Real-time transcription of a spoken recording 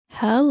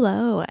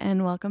Hello,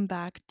 and welcome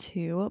back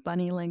to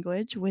Bunny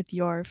Language with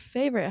your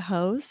favorite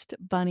host,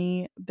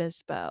 Bunny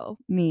Bispo.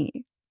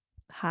 Me.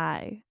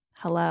 Hi.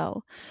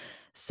 Hello.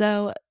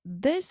 So,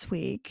 this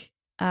week,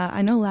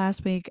 I know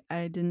last week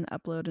I didn't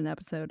upload an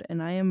episode,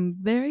 and I am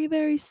very,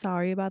 very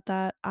sorry about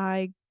that.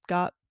 I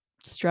got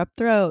strep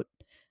throat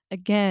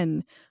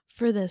again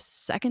for the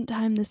second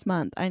time this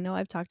month. I know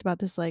I've talked about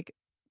this like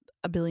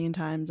a billion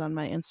times on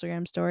my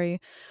Instagram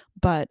story,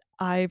 but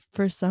I,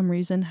 for some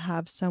reason,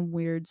 have some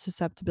weird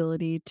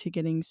susceptibility to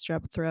getting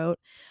strep throat.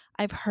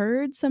 I've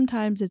heard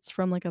sometimes it's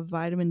from like a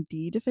vitamin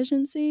D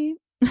deficiency.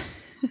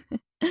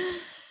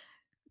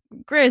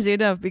 Crazy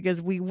enough,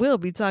 because we will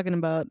be talking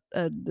about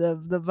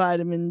the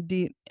vitamin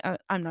D.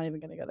 I'm not even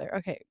gonna go there.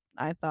 Okay,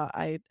 I thought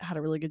I had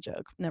a really good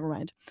joke. Never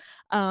mind.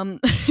 Um,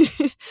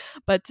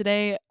 but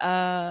today,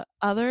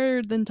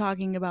 other than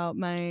talking about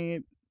my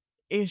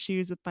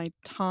issues with my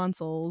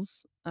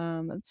tonsils.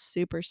 That's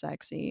super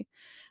sexy.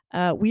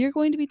 We are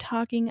going to be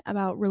talking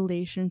about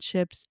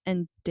relationships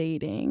and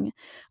dating.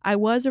 I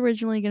was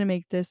originally going to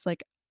make this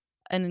like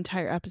an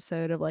entire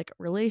episode of like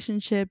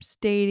relationships,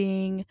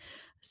 dating,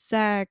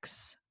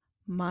 sex,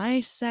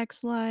 my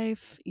sex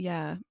life.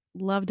 Yeah,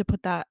 love to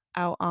put that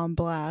out on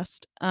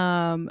blast.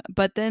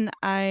 But then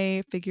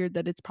I figured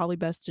that it's probably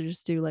best to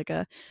just do like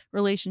a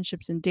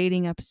relationships and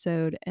dating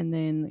episode and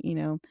then,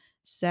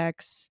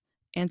 sex,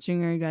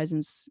 answering your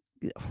guys'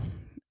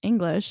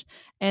 English,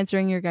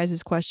 answering your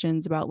guys'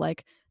 questions about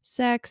like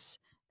sex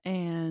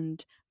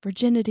and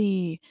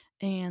virginity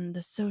and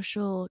the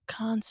social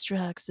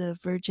constructs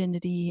of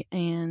virginity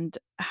and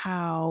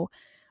how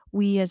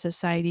we as a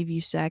society view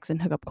sex and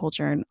hookup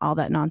culture and all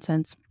that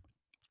nonsense.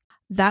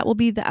 That will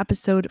be the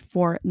episode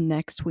for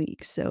next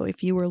week. So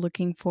if you were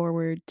looking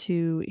forward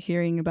to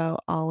hearing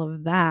about all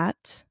of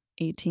that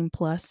 18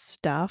 plus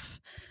stuff,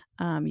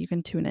 you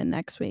can tune in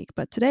next week.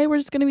 But today we're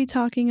just going to be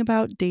talking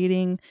about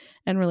dating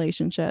and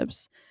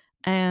relationships.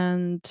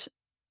 And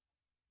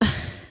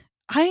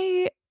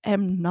I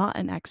am not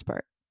an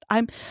expert.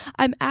 I'm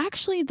I'm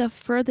actually the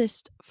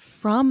furthest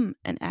from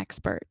an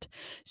expert.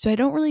 So I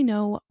don't really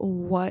know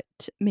what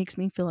makes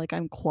me feel like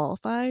I'm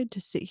qualified to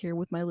sit here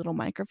with my little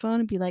microphone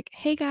and be like,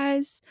 "Hey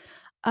guys,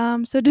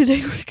 so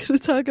today we're going to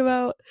talk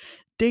about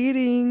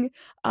dating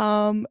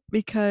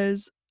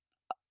because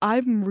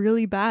I'm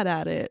really bad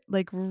at it,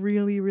 like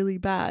really, really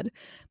bad.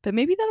 But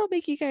maybe that'll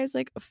make you guys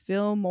like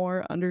feel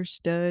more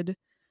understood.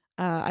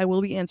 I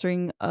will be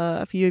answering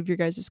a few of your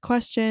guys'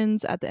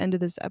 questions at the end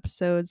of this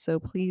episode, so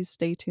please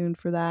stay tuned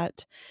for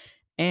that.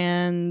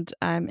 And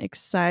I'm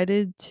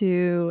excited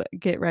to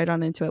get right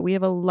on into it. We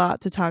have a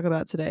lot to talk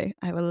about today.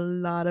 I have a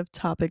lot of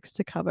topics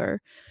to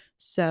cover.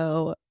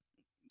 So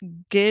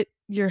get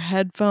your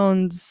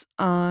headphones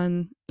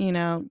on,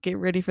 get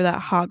ready for that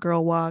hot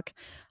girl walk.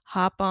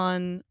 Hop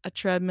on a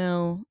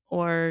treadmill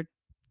or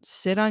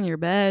sit on your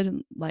bed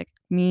like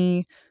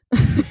me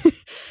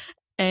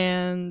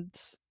and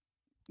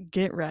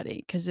get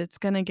ready because it's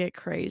going to get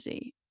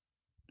crazy.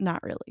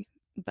 Not really,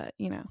 but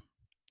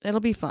it'll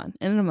be fun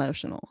and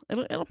emotional.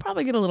 It'll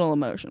probably get a little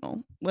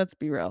emotional. Let's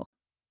be real.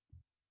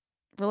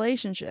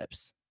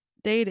 Relationships,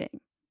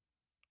 dating.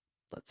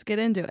 Let's get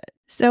into it.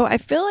 So I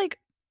feel like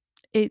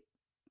it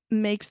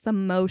makes the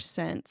most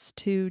sense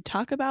to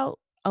talk about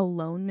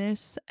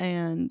aloneness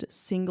and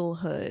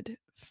singlehood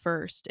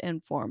first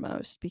and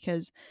foremost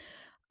because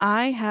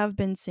I have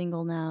been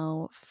single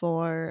now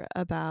for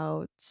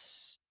about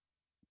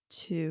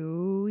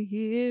 2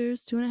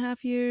 years,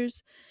 2.5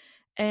 years,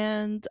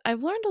 and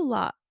I've learned a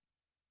lot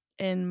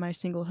in my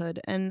singlehood.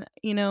 And,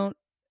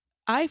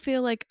 I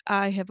feel like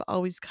I have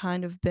always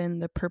kind of been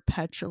the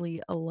perpetually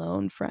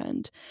alone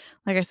friend.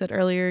 Like I said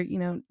earlier,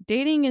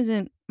 dating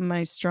isn't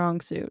my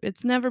strong suit.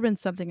 It's never been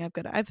something I've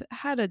got. I've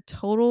had a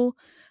total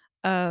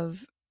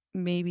of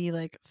maybe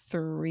like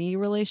 3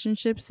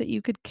 relationships that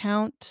you could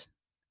count.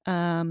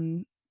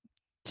 Um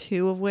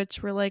 2 of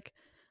which were like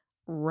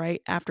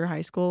right after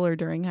high school or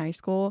during high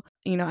school.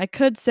 I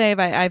could say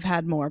I've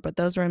had more, but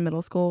those were in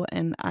middle school,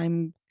 and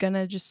I'm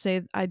gonna just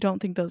say I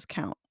don't think those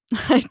count.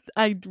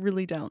 I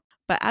really don't.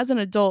 But as an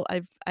adult,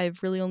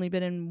 I've really only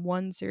been in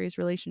one serious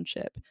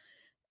relationship.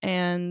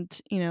 And,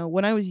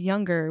 when I was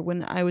younger,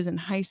 when I was in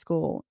high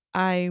school,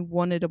 I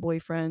wanted a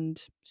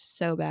boyfriend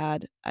so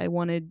bad. I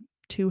wanted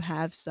to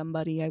have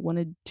somebody. I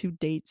wanted to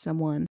date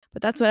someone.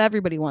 But that's what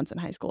everybody wants in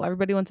high school.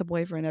 Everybody wants a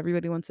boyfriend.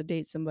 Everybody wants to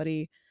date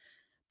somebody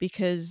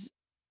because,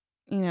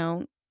 you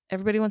know,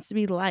 everybody wants to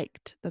be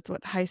liked. That's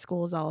what high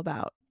school is all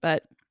about.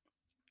 But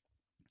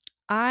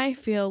I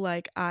feel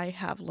like I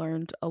have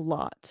learned a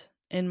lot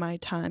in my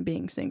time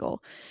being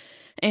single.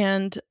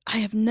 And I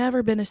have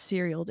never been a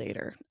serial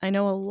dater. I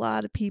know a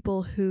lot of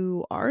people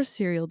who are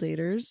serial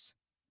daters,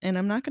 and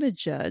I'm not going to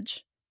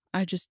judge.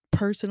 I just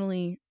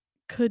personally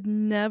could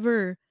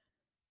never,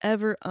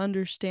 ever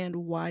understand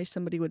why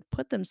somebody would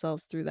put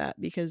themselves through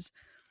that because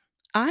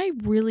I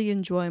really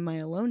enjoy my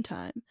alone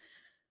time.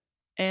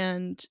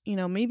 And,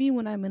 maybe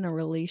when I'm in a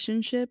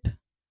relationship,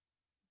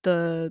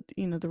 the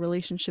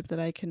relationship that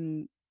I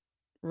can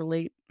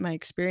relate my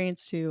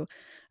experience to,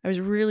 I was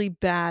really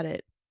bad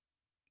at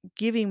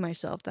giving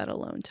myself that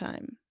alone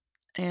time.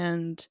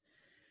 And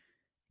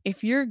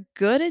if you're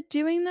good at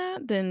doing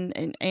that, then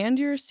and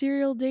you're a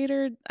serial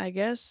dater, I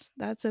guess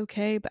that's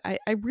okay. But I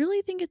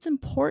really think it's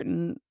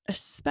important,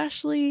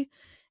 especially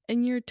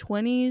in your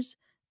 20s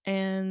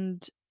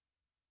and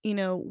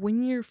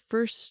when you're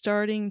first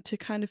starting to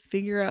kind of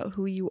figure out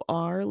who you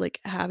are, like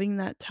having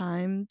that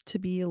time to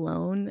be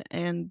alone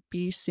and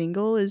be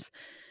single is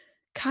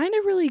kind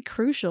of really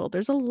crucial.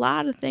 There's a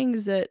lot of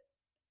things that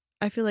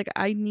I feel like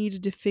I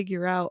needed to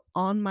figure out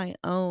on my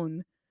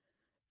own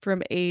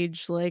from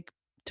age like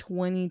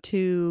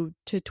 22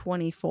 to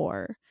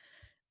 24.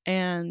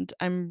 And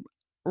I'm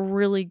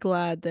really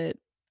glad that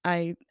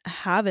I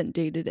haven't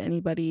dated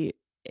anybody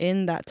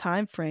in that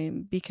time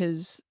frame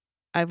because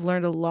I've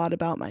learned a lot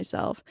about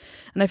myself.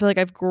 And I feel like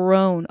I've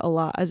grown a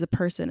lot as a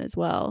person as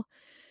well.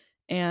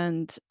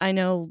 And I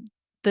know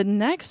the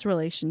next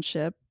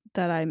relationship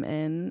that I'm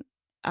in,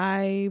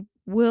 I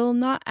will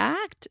not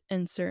act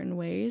in certain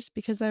ways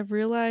because I've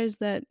realized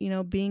that,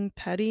 being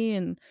petty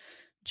and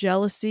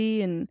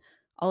jealousy and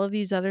all of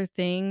these other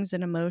things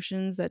and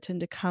emotions that tend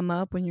to come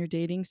up when you're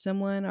dating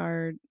someone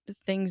are the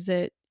things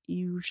that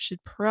you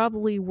should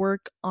probably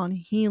work on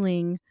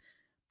healing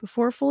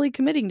before fully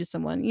committing to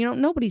someone.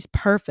 Nobody's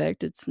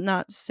perfect. It's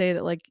not to say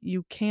that like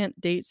you can't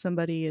date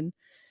somebody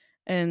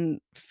and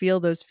feel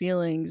those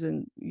feelings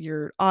and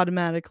you're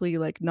automatically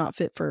like not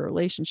fit for a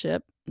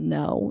relationship.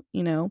 No,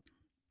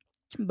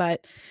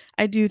 but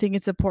I do think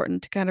it's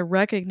important to kind of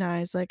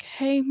recognize like,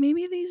 hey,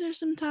 maybe these are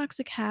some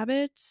toxic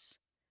habits.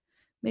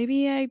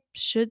 Maybe I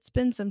should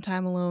spend some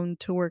time alone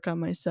to work on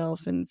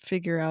myself and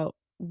figure out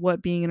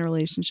what being in a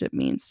relationship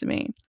means to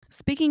me.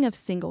 Speaking of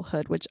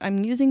singlehood, which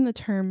I'm using the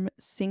term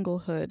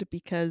singlehood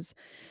because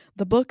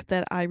the book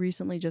that I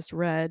recently just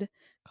read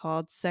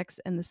called Sex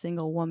and the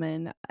Single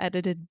Woman,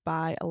 edited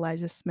by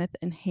Eliza Smith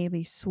and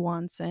Haley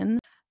Swanson,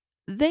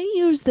 they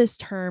use this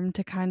term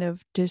to kind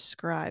of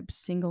describe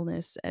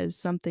singleness as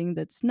something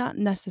that's not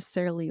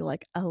necessarily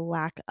like a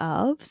lack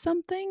of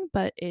something,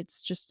 but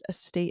it's just a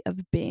state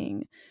of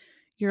being.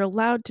 You're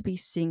allowed to be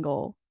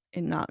single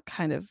and not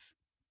kind of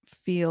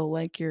feel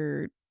like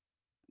you're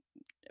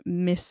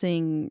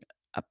missing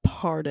a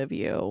part of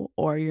you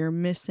or you're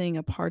missing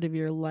a part of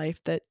your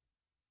life that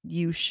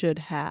you should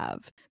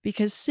have.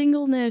 Because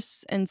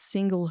singleness and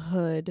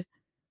singlehood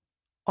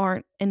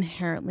aren't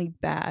inherently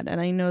bad. And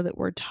I know that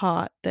we're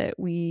taught that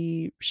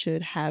we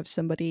should have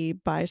somebody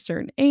by a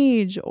certain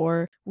age,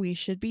 or we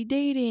should be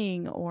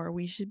dating, or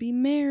we should be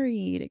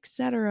married,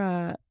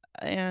 etc.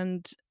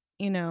 And,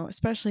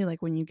 especially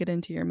like when you get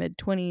into your mid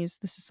 20s,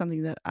 this is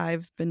something that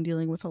I've been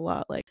dealing with a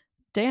lot. Like,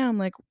 damn,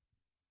 like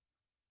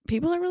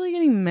people are really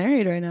getting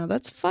married right now.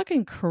 That's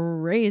fucking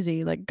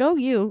crazy. Like, go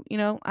you.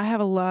 I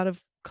have a lot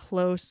of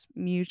close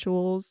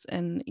mutuals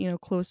and,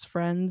 close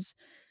friends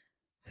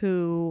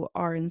who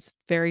are in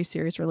very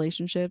serious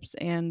relationships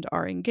and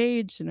are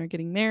engaged and are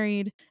getting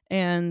married.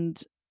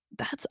 And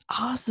that's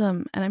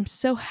awesome. And I'm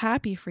so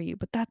happy for you.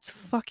 But that's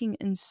fucking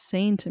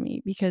insane to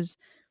me because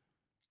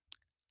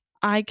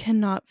I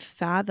cannot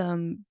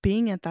fathom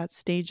being at that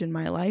stage in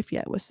my life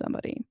yet with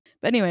somebody.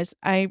 But anyways,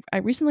 I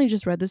recently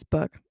just read this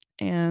book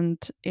and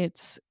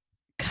it's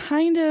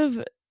kind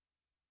of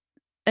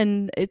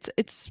and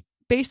it's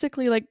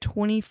basically like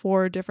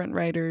 24 different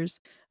writers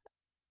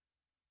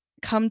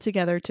come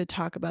together to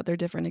talk about their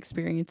different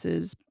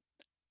experiences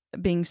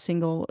being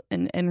single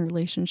and in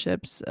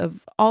relationships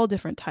of all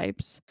different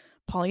types,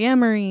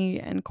 polyamory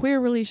and queer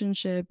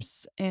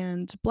relationships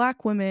and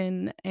black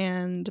women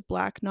and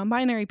black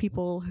non-binary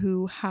people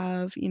who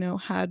have,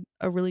 had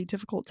a really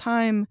difficult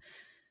time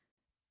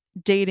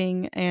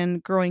dating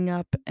and growing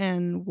up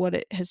and what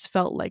it has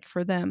felt like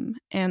for them.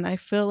 And I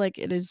feel like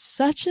it is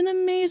such an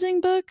amazing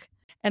book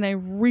and I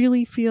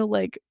really feel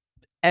like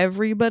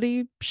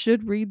everybody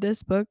should read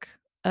this book.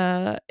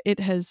 It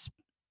has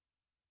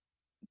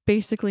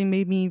basically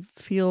made me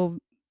feel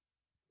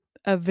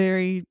a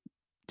very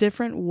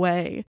different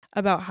way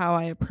about how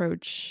I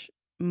approach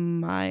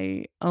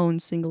my own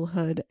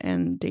singlehood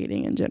and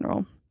dating in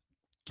general.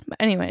 But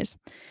anyways,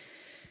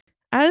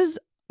 as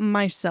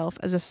myself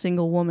as a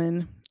single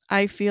woman,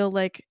 I feel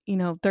like,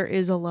 there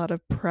is a lot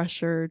of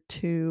pressure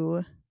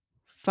to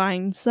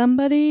find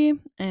somebody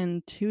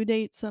and to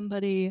date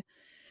somebody.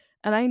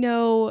 And I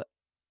know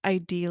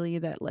ideally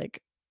that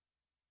like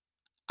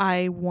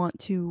I want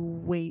to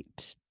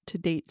wait to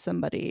date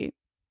somebody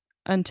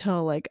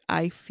until like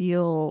I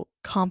feel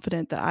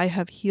confident that I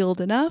have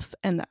healed enough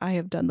and that I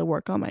have done the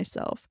work on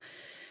myself.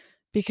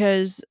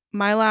 Because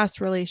my last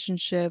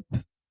relationship,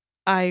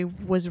 I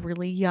was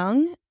really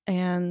young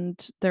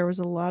and there was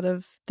a lot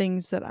of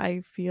things that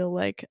I feel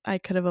like I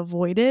could have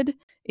avoided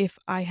if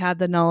I had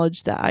the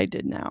knowledge that I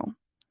did now.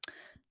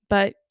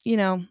 But,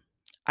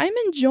 I'm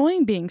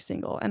enjoying being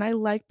single and I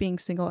like being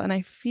single and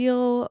I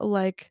feel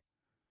like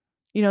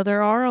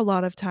there are a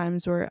lot of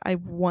times where I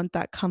want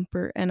that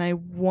comfort and I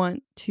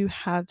want to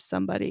have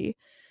somebody,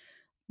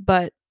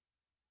 but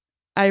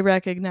I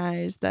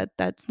recognize that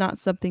that's not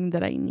something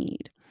that I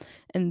need.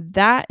 And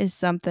that is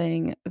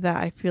something that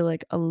I feel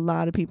like a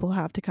lot of people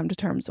have to come to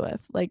terms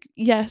with. Like,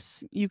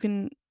 yes, you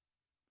can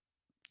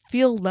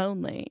feel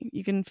lonely.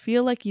 You can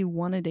feel like you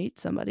wanna date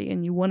somebody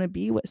and you wanna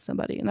be with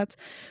somebody, and that's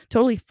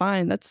totally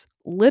fine. That's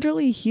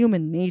literally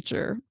human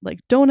nature. Like,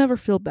 don't ever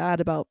feel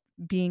bad about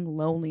being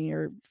lonely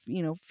or,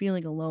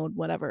 feeling alone,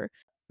 whatever,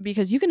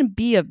 because you can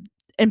be a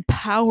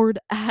empowered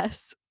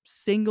ass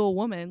single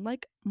woman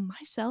like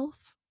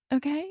myself,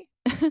 okay?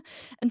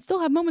 And still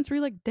have moments where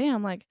you're like,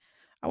 "Damn, like,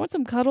 I want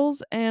some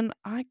cuddles and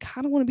I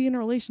kinda wanna be in a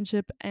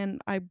relationship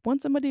and I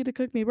want somebody to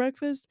cook me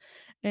breakfast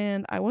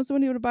and I want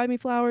somebody to buy me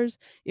flowers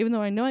even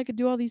though I know I could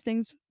do all these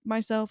things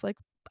myself, like,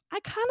 I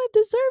kinda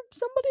deserve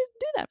somebody to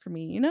do that for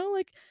me, you know?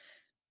 Like,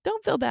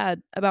 don't feel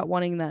bad about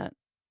wanting that,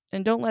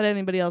 and don't let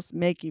anybody else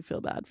make you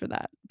feel bad for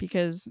that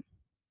because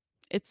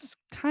it's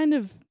kind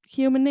of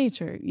human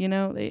nature,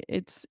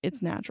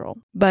 it's natural.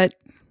 But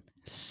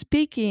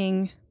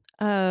speaking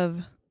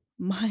of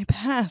my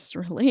past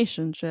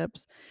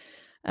relationships,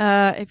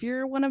 if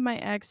you're one of my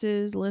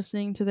exes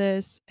listening to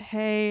this,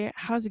 hey,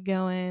 how's it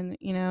going?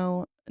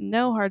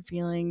 No hard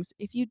feelings.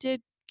 If you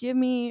did give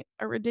me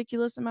a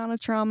ridiculous amount of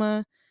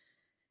trauma,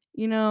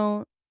 you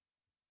know,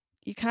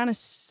 you kind of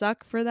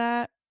suck for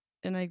that.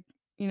 And I,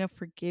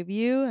 forgive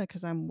you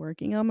because I'm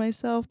working on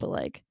myself. But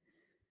like,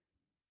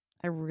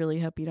 I really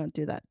hope you don't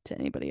do that to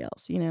anybody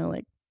else,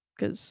 like,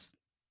 because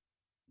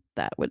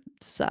that would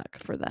suck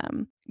for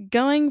them.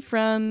 Going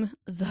from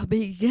the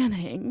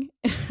beginning,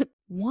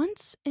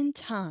 once in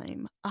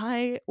time,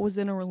 I was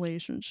in a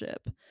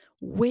relationship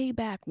way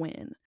back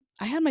when.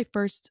 I had my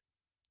first,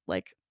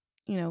 like,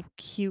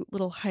 cute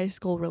little high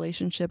school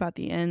relationship at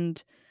the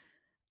end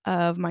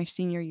of my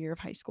senior year of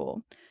high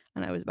school.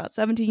 And I was about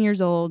 17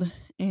 years old,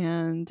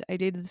 and I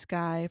dated this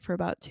guy for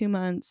about 2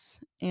 months.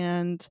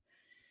 And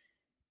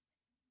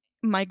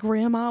my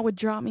grandma would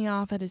drop me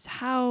off at his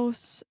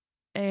house,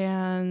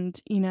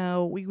 and,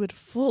 we would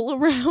fool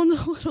around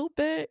a little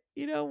bit,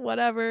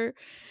 whatever.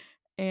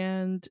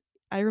 And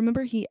I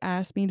remember he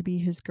asked me to be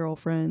his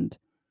girlfriend,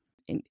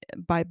 and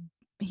by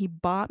he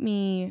bought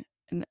me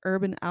an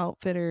Urban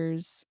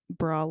Outfitters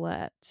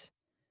bralette,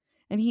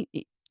 and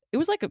it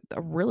was like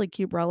a really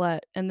cute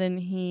bralette, and then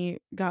he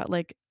got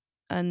like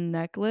a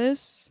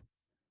necklace,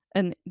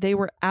 and they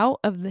were out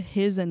of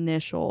his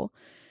initial.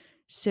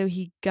 So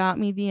he got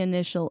me the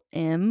initial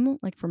M,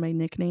 like for my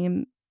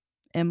nickname,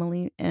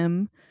 Emily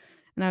M.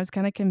 And I was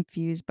kind of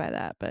confused by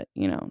that, but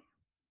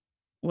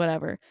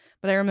whatever.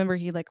 But I remember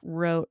he like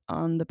wrote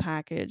on the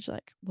package,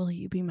 like, "Will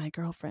you be my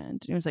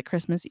girlfriend?" And it was like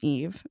Christmas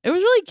Eve. It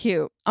was really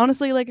cute.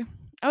 Honestly, like,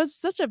 I was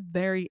such a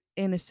very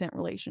innocent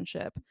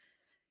relationship.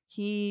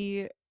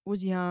 He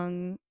was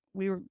young.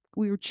 We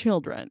were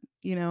children,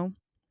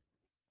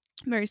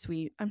 very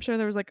sweet. I'm sure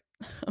there was like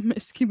a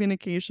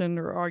miscommunication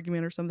or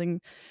argument or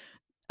something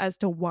as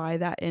to why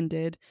that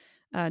ended.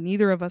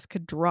 Neither of us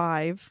could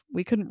drive.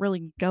 We couldn't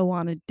really go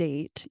on a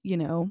date.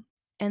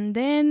 And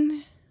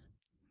then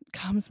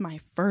comes my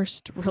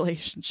first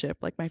relationship,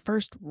 like my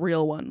first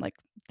real one, like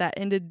that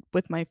ended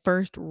with my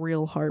first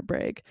real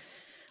heartbreak.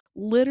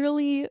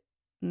 Literally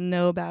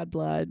no bad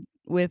blood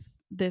with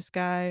this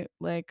guy.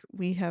 Like,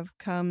 we have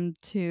come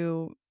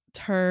to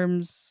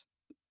terms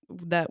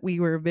that we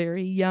were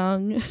very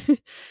young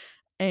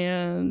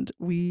and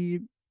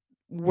we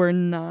were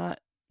not,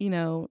 we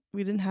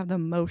didn't have the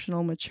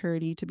emotional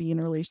maturity to be in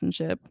a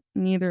relationship.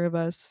 Neither of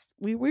us,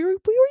 we were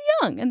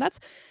young, and that's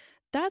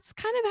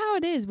kind of how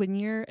it is when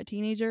you're a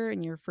teenager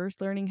and you're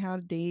first learning how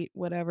to date,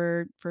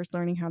 whatever, first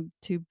learning how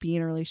to be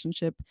in a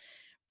relationship,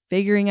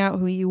 figuring out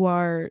who you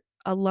are.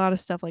 A lot of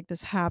stuff like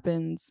this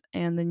happens,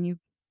 and then you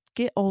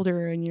get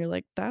older and you're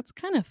like, that's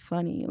kind of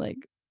funny. Like,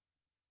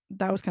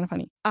 that was kind of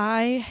funny.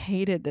 I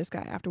hated this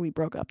guy after we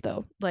broke up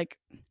though. Like,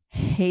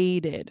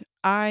 hated.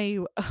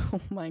 Oh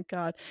my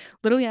god.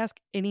 Literally ask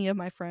any of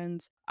my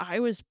friends.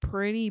 I was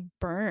pretty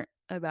burnt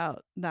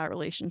about that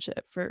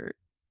relationship for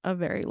a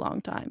very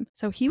long time.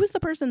 So he was the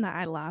person that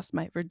I lost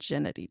my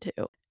virginity to.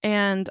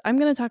 And I'm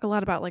going to talk a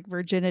lot about like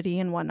virginity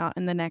and whatnot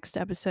in the next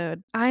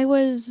episode. I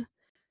was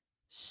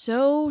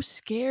so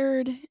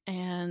scared,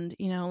 and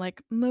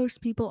like most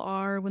people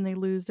are when they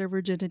lose their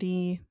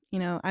virginity.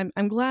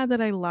 I'm glad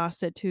that I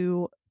lost it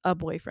to a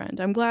boyfriend.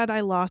 I'm glad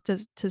I lost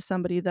it to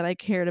somebody that I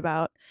cared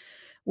about,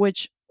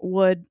 which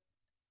would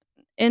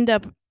end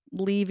up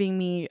leaving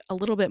me a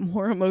little bit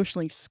more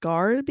emotionally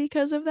scarred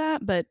because of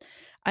that. But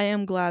I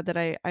am glad that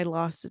I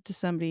lost it to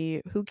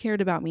somebody who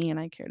cared about me and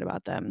I cared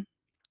about them.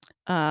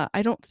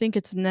 I don't think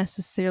it's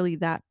necessarily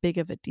that big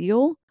of a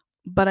deal,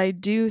 but I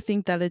do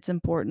think that it's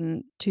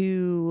important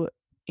to,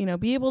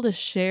 be able to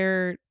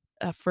share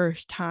a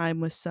first time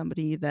with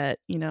somebody that,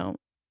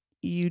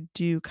 you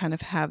do kind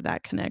of have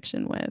that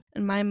connection with.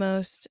 And my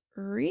most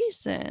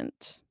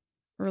recent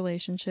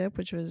relationship,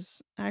 which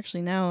was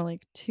actually now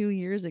like 2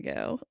 years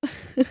ago,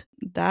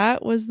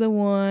 that was the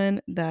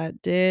one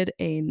that did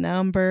a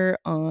number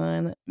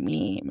on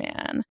me,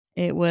 man.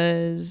 It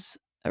was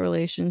a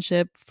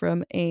relationship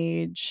from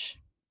age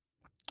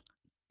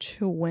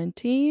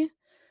 20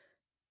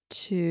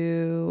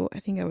 to I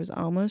think I was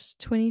almost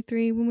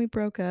 23 when we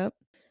broke up.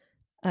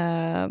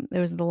 It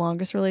was the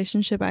longest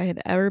relationship I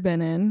had ever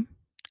been in.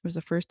 It was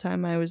the first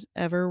time I was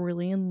ever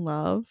really in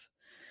love.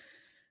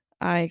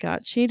 I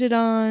got cheated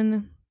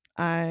on.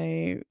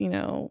 I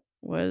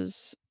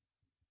was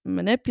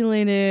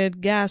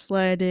manipulated,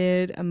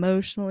 gaslighted,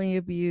 emotionally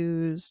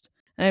abused.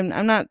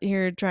 I'm not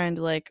here trying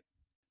to like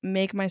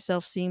make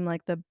myself seem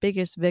like the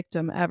biggest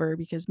victim ever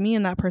because me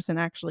and that person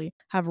actually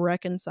have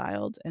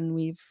reconciled and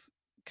we've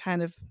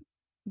kind of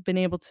been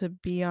able to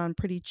be on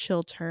pretty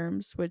chill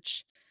terms,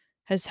 which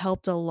has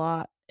helped a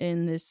lot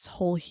in this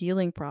whole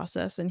healing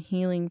process and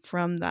healing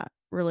from that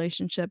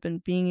relationship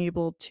and being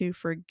able to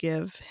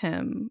forgive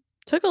him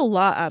took a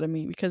lot out of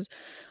me because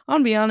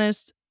I'll be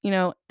honest,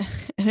 and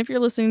if you're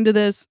listening to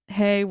this,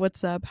 hey,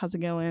 what's up? How's it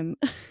going?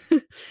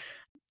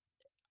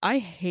 I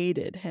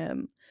hated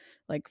him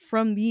like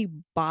from the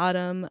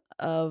bottom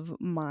of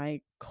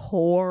my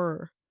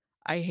core.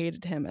 I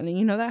hated him.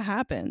 And that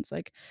happens.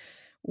 Like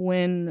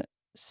when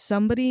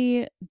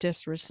somebody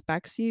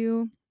disrespects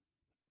you,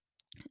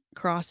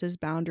 crosses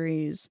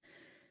boundaries,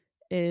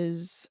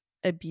 is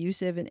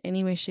abusive in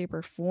any way, shape,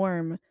 or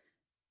form,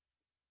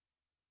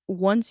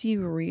 once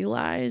you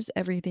realize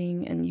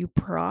everything and you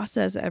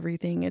process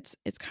everything, it's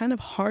kind of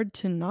hard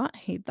to not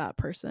hate that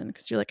person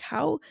because you're like,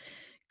 how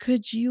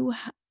could you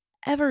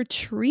ever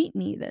treat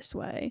me this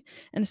way?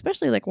 And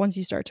especially like once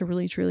you start to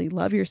really truly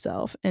love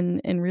yourself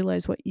and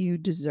realize what you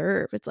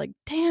deserve, it's like,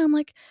 damn,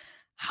 like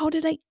how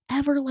did I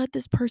ever let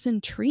this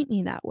person treat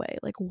me that way?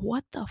 Like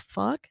what the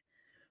fuck?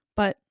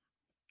 But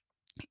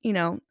you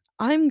know,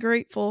 I'm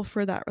grateful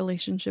for that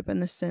relationship in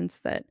the sense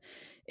that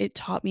it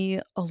taught me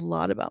a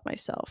lot about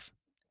myself.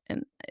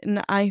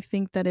 And I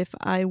think that if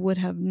I would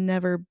have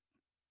never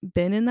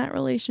been in that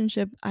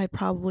relationship, I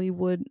probably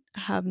would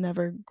have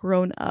never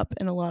grown up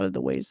in a lot of the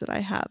ways that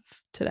I have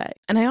today.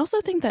 And I also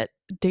think that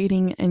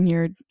dating in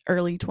your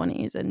early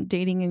 20s and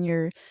dating in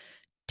your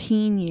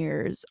teen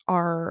years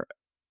are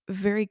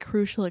very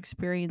crucial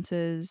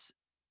experiences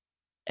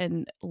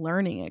and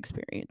learning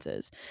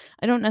experiences.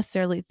 I don't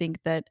necessarily think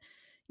that,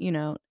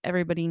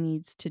 everybody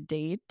needs to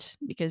date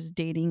because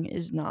dating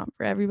is not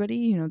for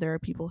everybody. There are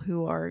people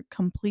who are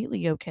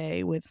completely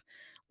okay with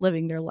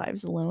living their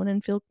lives alone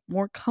and feel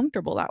more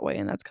comfortable that way,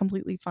 and that's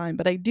completely fine.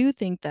 But I do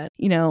think that,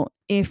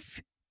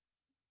 if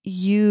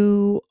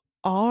you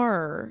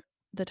are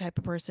the type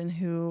of person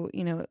who,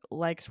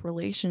 likes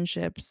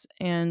relationships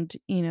and,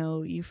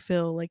 you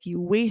feel like you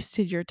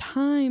wasted your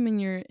time in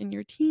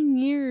your teen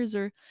years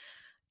or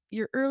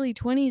your early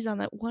 20s on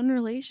that one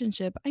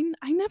relationship,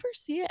 I never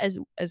see it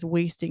as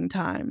wasting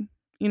time.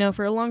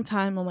 For a long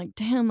time I'm like,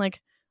 "Damn,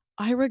 like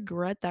I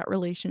regret that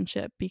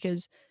relationship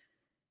because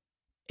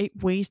it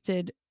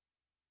wasted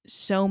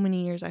so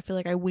many years." I feel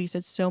like I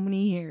wasted so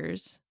many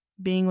years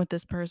being with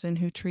this person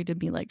who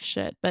treated me like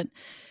shit. But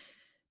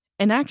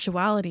in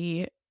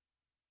actuality,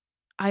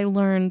 I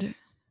learned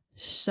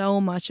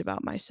so much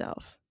about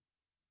myself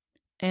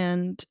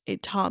and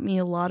it taught me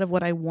a lot of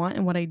what I want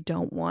and what I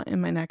don't want in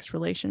my next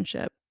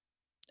relationship.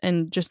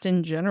 And just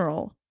in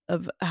general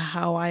of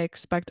how I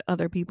expect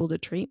other people to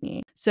treat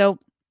me. So,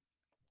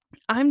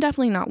 I'm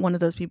definitely not one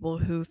of those people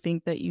who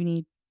think that you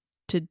need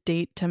to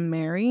date to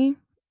marry,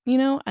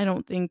 I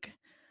don't think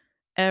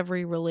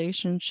every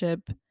relationship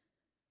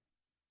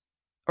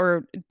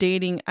or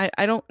dating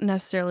I don't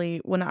necessarily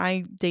when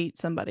I date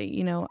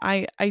somebody,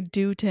 I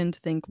do tend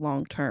to think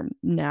long term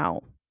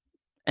now,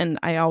 and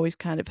I always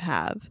kind of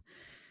have.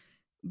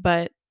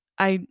 But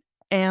I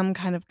am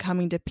kind of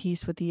coming to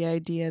peace with the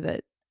idea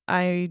that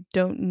I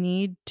don't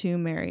need to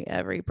marry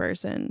every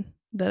person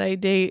that I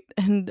date.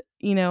 And,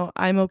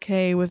 I'm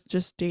okay with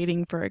just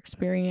dating for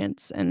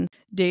experience and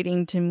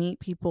dating to meet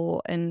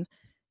people and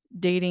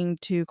dating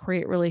to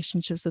create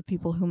relationships with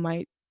people who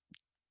might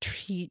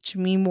teach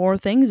me more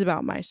things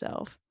about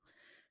myself.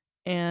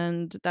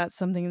 And that's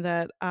something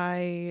that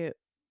I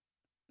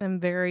am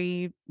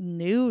very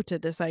new to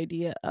this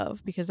idea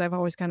of because I've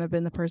always kind of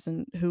been the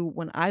person who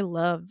when I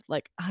love,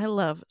 like I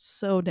love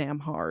so damn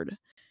hard.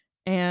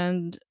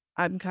 And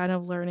I'm kind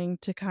of learning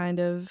to kind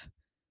of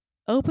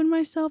open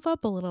myself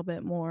up a little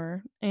bit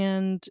more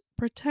and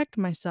protect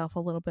myself a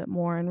little bit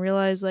more and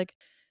realize like,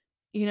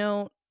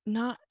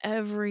 not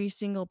every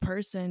single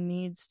person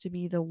needs to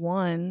be the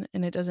one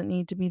and it doesn't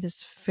need to be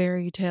this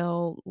fairy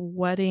tale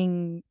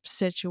wedding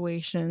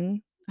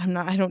situation.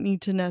 I don't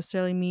need to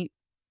necessarily meet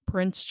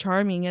Prince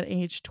Charming at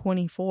age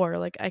 24.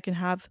 Like I can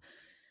have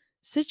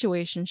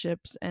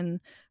situationships and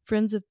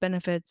friends with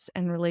benefits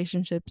and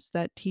relationships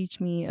that teach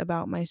me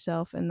about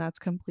myself and that's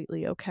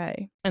completely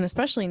okay. And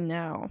especially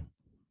now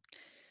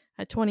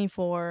at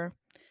 24,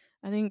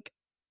 I think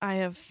I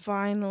have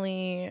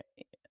finally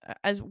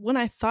as when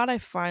I thought I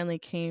finally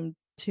came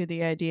to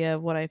the idea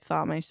of what I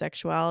thought my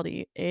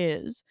sexuality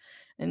is,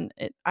 and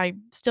I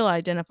still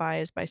identify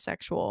as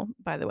bisexual,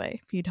 by the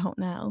way, if you don't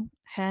know.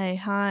 Hey,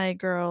 hi,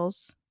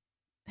 girls.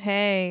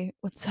 Hey,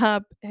 what's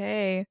up?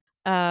 Hey.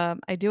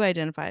 I do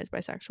identify as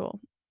bisexual.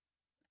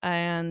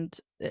 And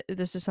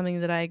this is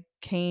something that I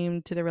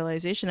came to the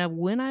realization of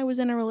when I was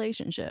in a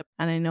relationship.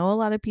 And I know a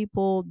lot of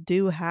people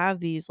do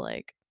have these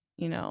like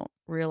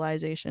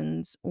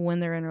realizations when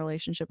they're in a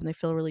relationship and they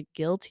feel really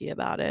guilty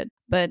about it.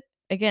 But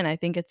again, I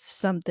think it's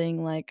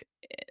something like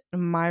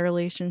my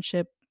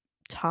relationship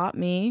taught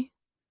me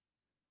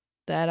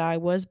that I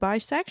was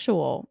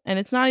bisexual. And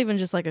it's not even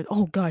just like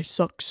oh, guys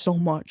suck so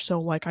much. So,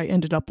 like, I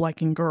ended up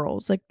liking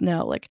girls. Like,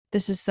 no, like,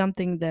 this is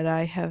something that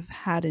I have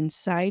had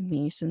inside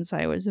me since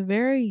I was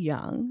very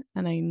young.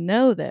 And I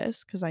know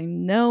this because I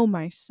know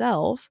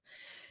myself,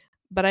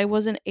 but I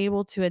wasn't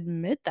able to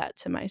admit that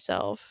to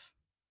myself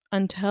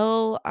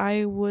until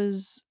I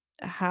was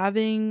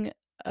having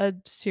a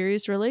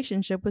serious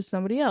relationship with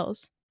somebody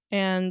else.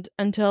 And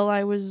until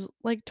I was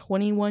like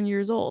 21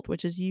 years old,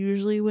 which is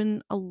usually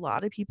when a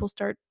lot of people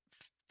start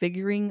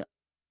figuring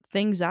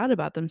things out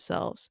about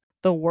themselves,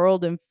 the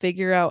world, and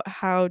figure out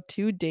how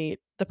to date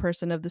the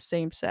person of the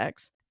same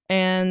sex.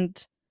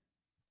 And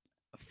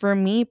for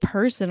me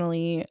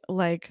personally,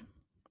 like,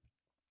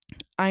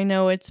 I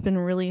know it's been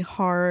really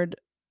hard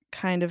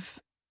kind of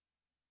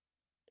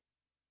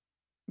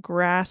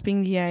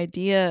grasping the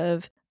idea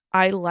of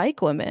I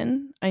like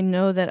women. I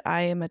know that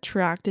I am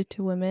attracted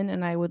to women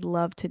and I would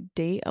love to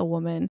date a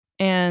woman.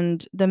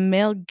 And the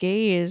male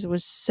gaze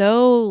was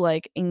so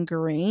like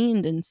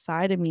ingrained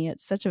inside of me at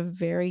such a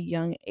very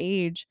young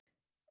age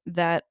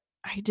that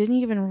I didn't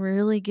even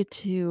really get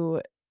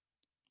to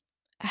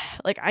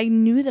like, I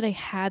knew that I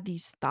had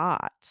these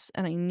thoughts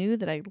and I knew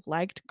that I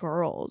liked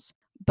girls,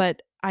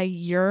 but I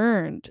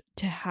yearned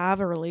to have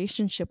a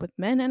relationship with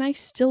men, and I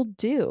still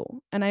do.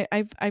 And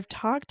I've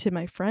talked to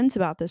my friends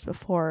about this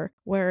before,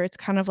 where it's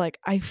kind of like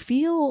I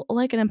feel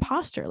like an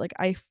imposter. Like,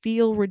 I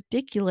feel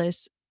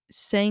ridiculous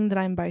saying that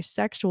I'm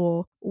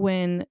bisexual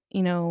when,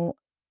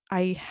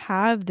 I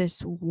have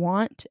this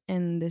want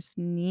and this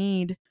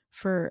need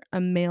for a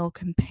male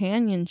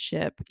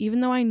companionship, even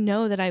though I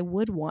know that I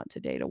would want to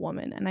date a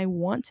woman and I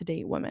want to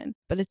date women.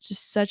 But it's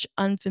just such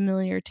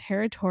unfamiliar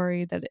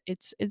territory that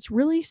it's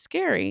really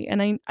scary.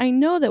 And I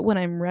know that when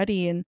I'm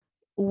ready and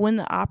when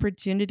the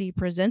opportunity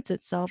presents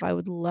itself, I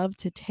would love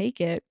to take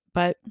it.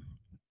 But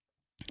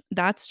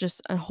that's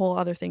just a whole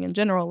other thing in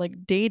general.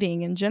 Like,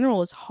 dating in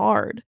general is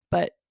hard,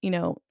 but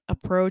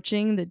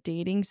approaching the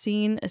dating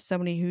scene as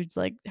somebody who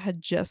like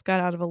had just got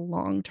out of a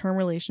long-term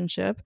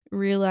relationship,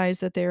 realized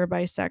that they were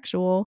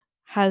bisexual,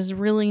 has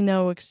really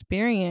no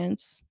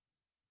experience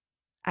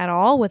at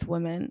all with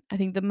women. I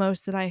think the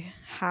most that I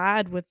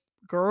had with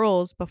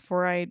girls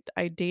before I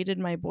dated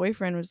my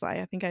boyfriend was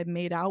I think I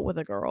made out with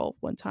a girl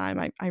one time.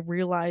 I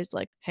realized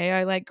like, hey,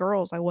 I like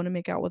girls. I want to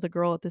make out with a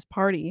girl at this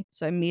party.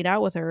 So I made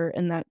out with her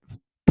and that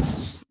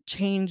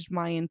changed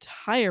my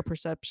entire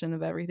perception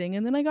of everything.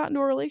 And then I got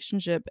into a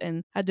relationship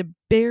and had to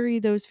bury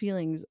those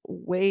feelings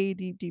way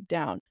deep, deep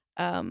down.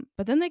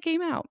 But then they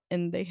came out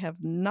and they have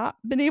not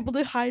been able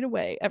to hide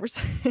away ever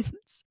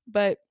since.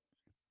 But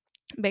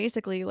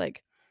basically,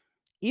 like,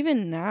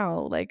 even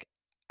now, like,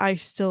 I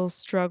still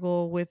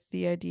struggle with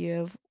the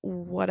idea of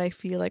what I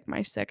feel like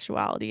my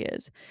sexuality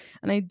is.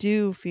 And I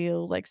do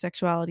feel like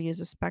sexuality is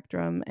a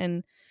spectrum.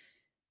 And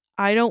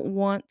I don't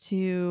want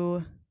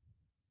to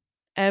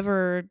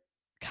ever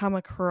come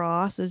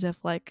across as if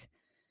like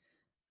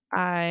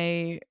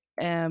I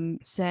am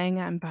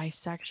saying I'm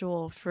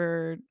bisexual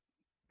for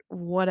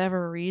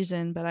whatever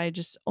reason, but I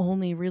just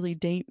only really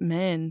date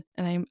men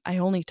and I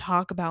only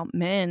talk about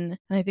men.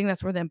 And I think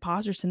that's where the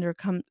imposter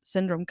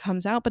syndrome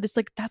comes out. But it's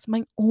like that's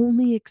my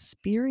only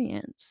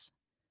experience.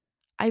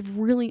 I've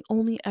really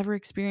only ever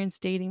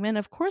experienced dating men.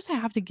 Of course, I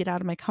have to get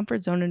out of my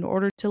comfort zone in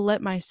order to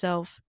let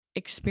myself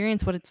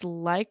experience what it's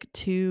like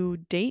to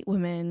date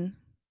women.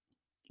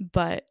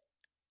 But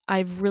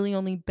I've really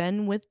only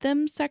been with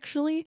them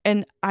sexually.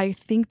 And I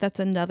think that's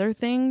another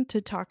thing to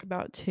talk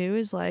about too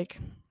is like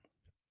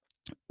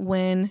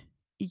when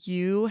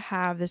you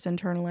have this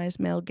internalized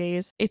male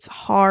gaze, it's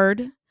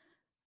hard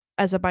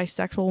as a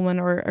bisexual woman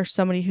or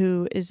somebody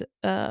who is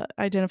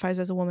identifies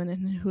as a woman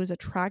and who is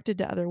attracted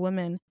to other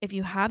women. If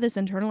you have this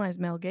internalized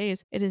male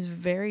gaze, it is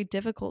very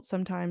difficult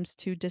sometimes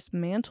to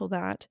dismantle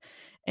that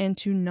and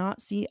to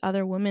not see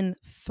other women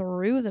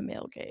through the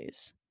male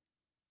gaze.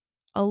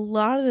 A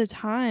lot of the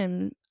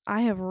time,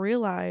 I have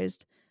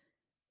realized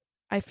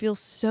I feel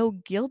so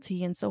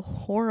guilty and so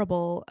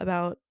horrible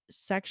about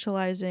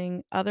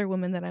sexualizing other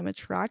women that I'm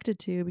attracted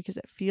to because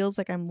it feels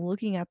like I'm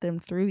looking at them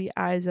through the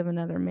eyes of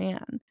another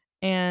man.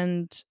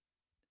 And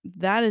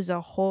that is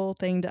a whole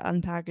thing to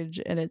unpackage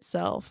in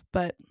itself.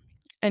 But,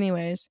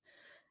 anyways,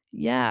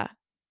 yeah,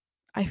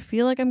 I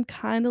feel like I'm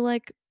kind of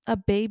like a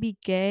baby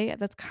gay.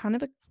 That's kind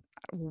of a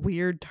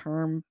weird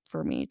term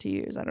for me to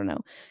use. I don't know,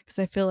 because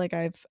I feel like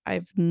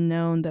I've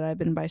known that I've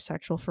been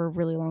bisexual for a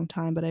really long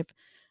time, but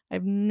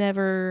I've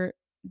never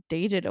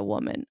dated a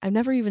woman. I've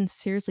never even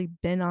seriously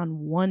been on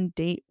one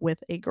date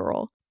with a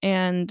girl.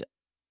 And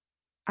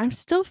I'm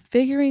still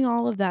figuring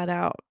all of that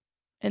out.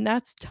 And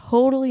that's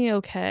totally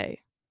okay.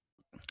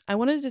 I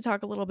wanted to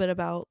talk a little bit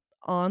about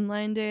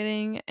online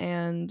dating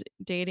and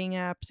dating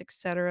apps,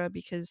 etc.,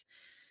 because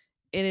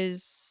it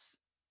is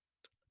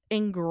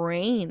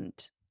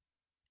ingrained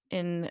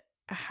in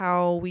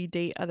how we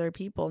date other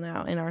people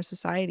now in our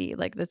society.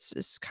 Like, that's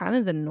just kind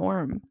of the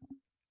norm.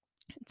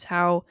 It's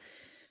how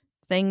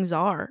things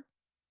are.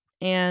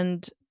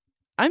 And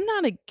I'm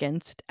not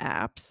against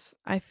apps.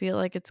 I feel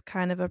like it's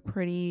kind of a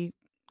pretty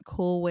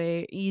cool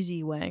way,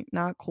 easy way,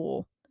 not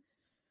cool.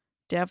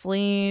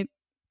 Definitely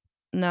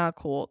not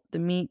cool. The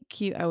meet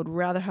cute, I would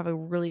rather have a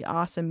really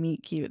awesome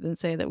meet cute than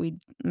say that we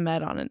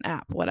met on an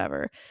app,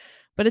 whatever.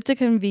 But it's a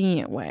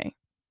convenient way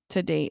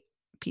to date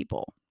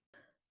people.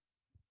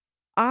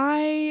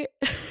 I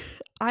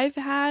I've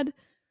had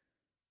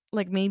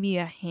like maybe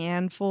a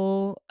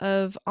handful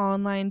of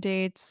online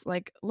dates.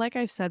 Like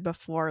I've said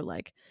before,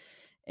 like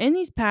in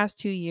these past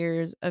 2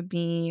 years of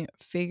me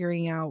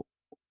figuring out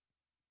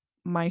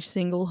my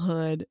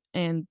singlehood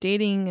and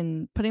dating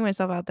and putting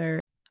myself out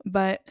there,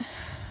 but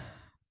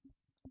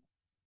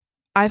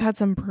I've had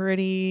some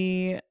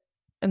pretty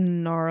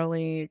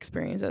gnarly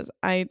experiences.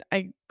 I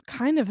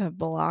kind of have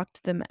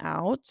blocked them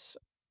out,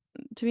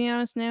 to be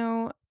honest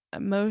now.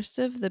 Most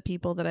of the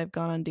people that I've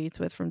gone on dates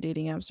with from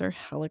dating apps are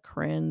hella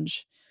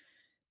cringe.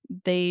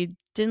 They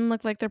didn't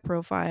look like their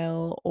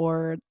profile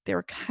or they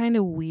were kind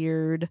of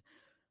weird.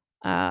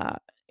 Uh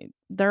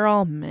they're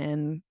all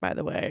men, by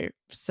the way.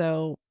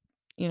 So,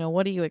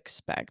 what do you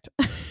expect?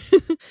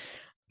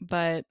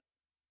 But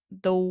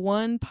the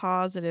one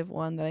positive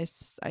one that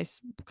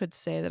could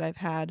say that I've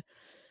had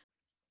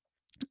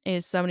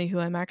is somebody who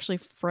I'm actually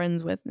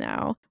friends with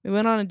now. We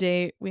went on a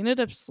date. We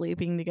ended up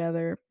sleeping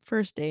together.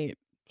 First date.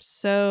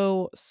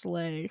 So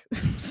slay.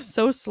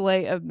 So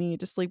slay of me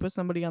to sleep with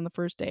somebody on the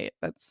first date.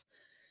 That's,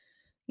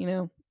 you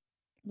know,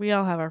 we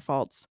all have our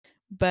faults.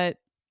 But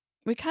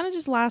we kind of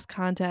just lost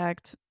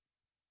contact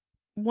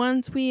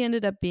once we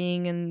ended up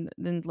being in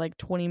then like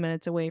 20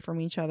 minutes away from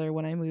each other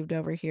when I moved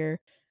over here.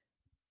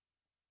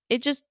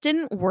 It just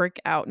didn't work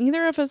out.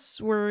 Neither of us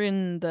were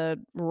in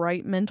the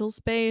right mental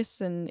space,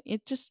 and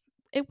it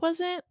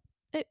wasn't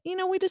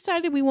we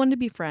decided we wanted to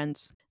be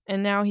friends.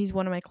 And now he's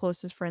one of my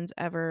closest friends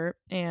ever,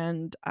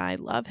 and I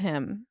love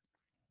him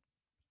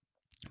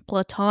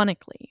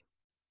platonically.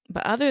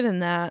 But other than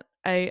that,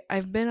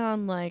 I've been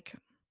on like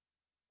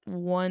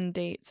one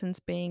date since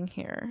being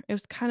here. It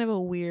was kind of a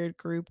weird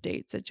group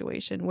date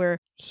situation where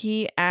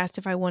he asked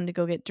if I wanted to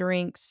go get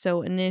drinks.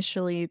 So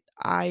initially,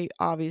 I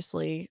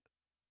obviously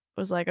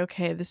was like,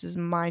 okay, this is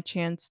my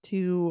chance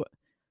to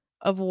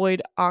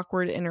avoid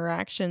awkward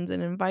interactions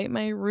and invite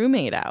my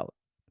roommate out.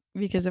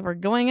 Because if we're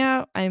going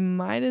out, I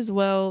might as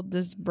well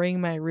just bring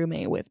my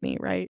roommate with me,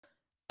 right?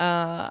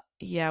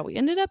 Yeah, we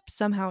ended up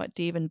somehow at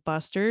Dave and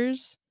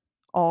Buster's,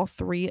 all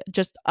three,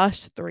 just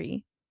us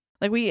three.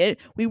 Like we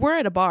were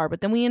at a bar,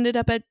 but then we ended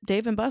up at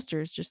Dave and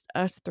Buster's, just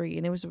us three,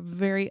 and it was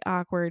very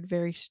awkward,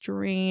 very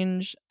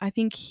strange. I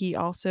think he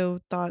also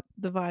thought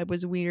the vibe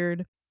was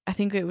weird. I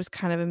think it was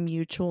kind of a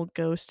mutual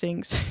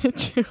ghosting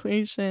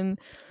situation,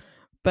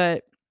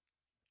 but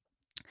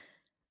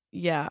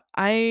yeah,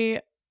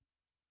 I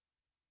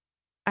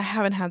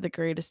haven't had the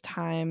greatest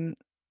time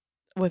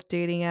with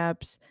dating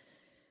apps.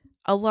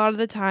 A lot of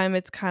the time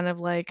it's kind of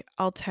like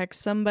I'll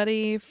text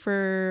somebody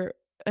for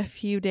a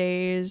few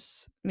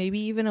days, maybe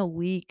even a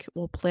week.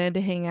 We'll plan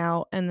to hang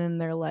out and then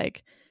they're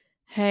like,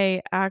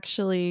 "Hey,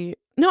 actually."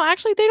 No,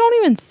 actually they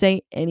don't even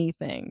say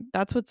anything.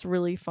 That's what's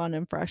really fun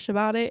and fresh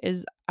about it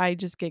is I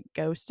just get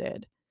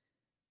ghosted.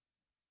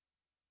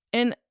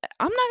 And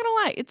I'm not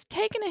gonna lie, it's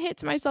taken a hit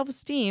to my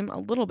self-esteem a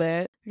little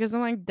bit because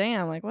I'm like,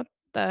 "Damn, like what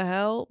the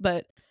hell?"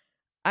 But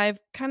I've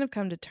kind of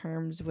come to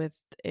terms with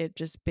it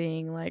just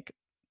being like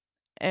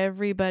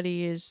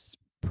everybody is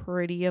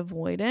pretty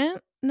avoidant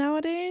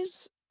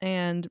nowadays,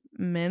 and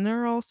men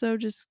are also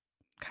just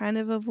kind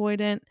of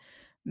avoidant.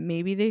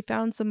 Maybe they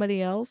found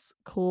somebody else.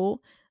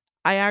 Cool.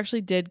 I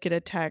actually did get a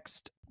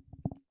text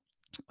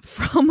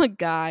from a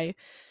guy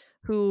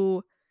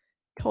who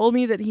told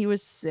me that he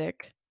was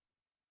sick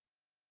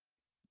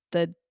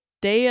the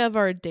day of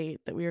our date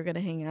that we were going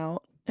to hang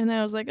out. And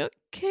I was like,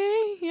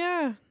 okay,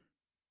 yeah,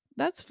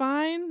 that's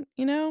fine.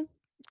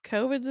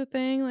 COVID's a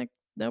thing. Like,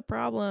 no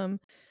problem.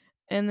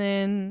 And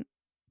then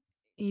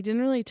he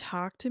didn't really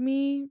talk to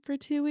me for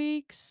 2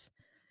 weeks,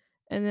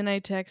 and then I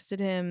texted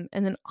him,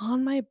 and then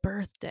on my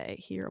birthday,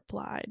 he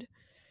replied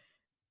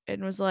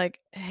and was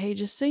like, "Hey,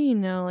 just so you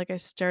know, like, I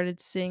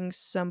started seeing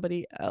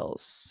somebody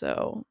else,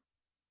 so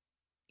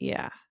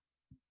yeah."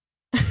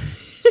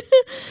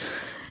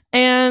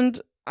 And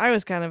I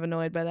was kind of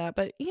annoyed by that,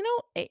 but,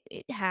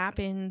 it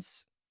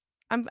happens.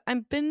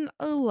 I've been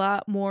a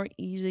lot more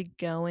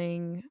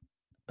easygoing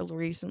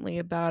recently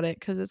about it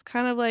because it's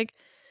kind of like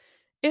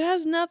it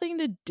has nothing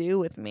to do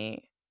with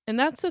me. And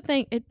that's the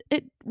thing.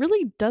 It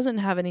really doesn't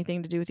have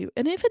anything to do with you.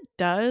 And if it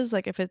does,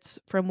 like if it's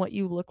from what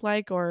you look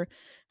like or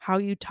how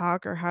you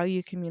talk or how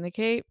you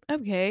communicate,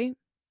 okay,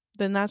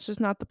 then that's just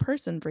not the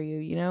person for you,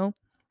 you know?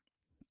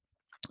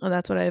 And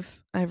that's what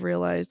I've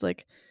realized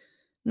like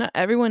not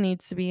everyone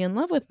needs to be in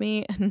love with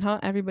me and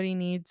not everybody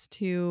needs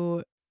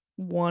to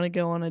want to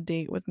go on a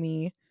date with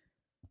me.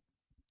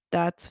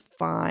 That's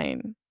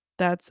fine.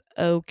 That's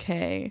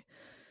okay.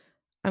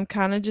 I'm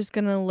kinda just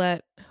gonna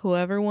let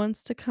whoever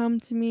wants to come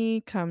to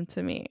me, come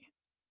to me.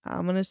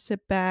 I'm gonna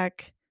sit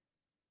back,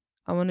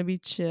 I'm gonna be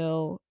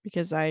chill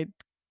because I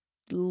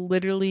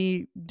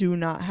literally do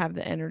not have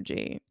the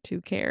energy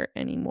to care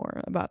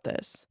anymore about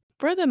this.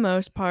 For the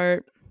most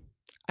part,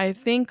 I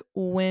think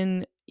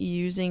when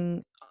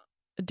using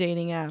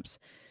dating apps,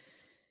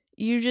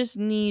 you just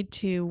need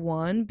to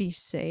one, be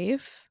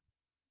safe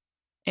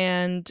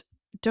and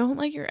don't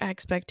let your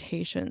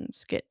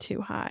expectations get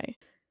too high.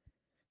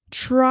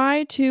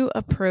 Try to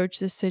approach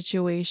the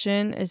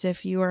situation as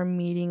if you are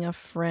meeting a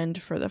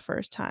friend for the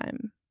first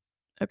time.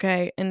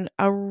 Okay. And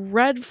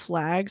red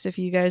flags, if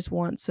you guys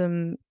want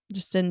some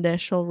just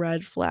initial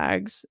red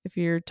flags, if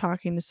you're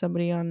talking to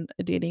somebody on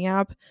a dating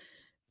app,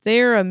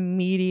 they're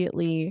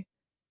immediately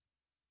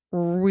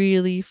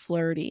really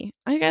flirty.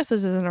 I guess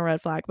this isn't a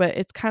red flag, but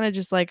it's kind of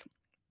just like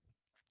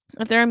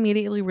if they're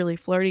immediately really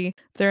flirty,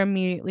 they're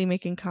immediately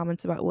making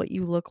comments about what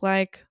you look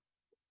like,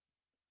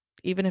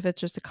 even if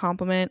it's just a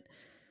compliment.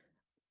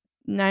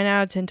 9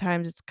 out of 10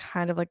 times it's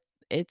kind of like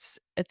it's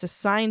a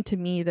sign to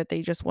me that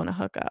they just want to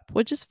hook up,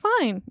 which is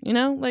fine,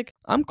 like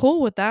I'm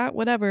cool with that,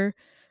 whatever.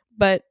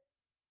 But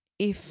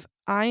if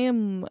I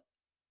am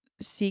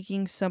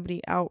seeking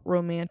somebody out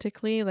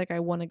romantically, like I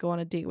want to go on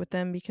a date with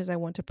them because I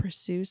want to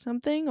pursue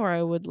something, or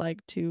I would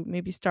like to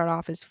maybe start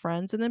off as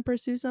friends and then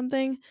pursue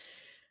something,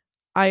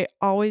 I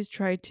always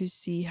try to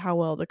see how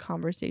well the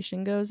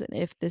conversation goes and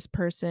if this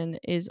person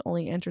is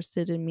only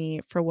interested in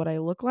me for what I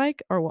look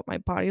like or what my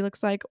body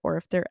looks like, or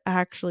if they're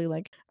actually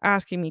like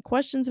asking me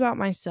questions about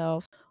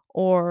myself,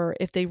 or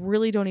if they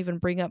really don't even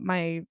bring up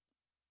my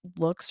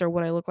looks or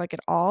what I look like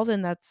at all,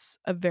 then that's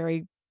a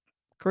very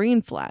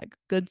green flag,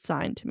 good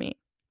sign to me.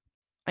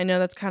 I know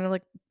that's kind of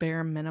like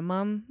bare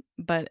minimum,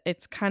 but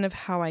it's kind of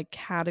how I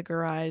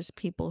categorize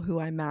people who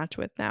I match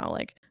with now.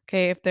 Like,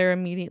 okay, if they're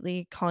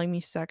immediately calling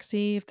me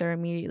sexy, if they're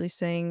immediately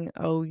saying,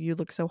 "Oh, you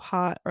look so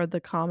hot," or the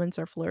comments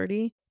are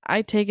flirty,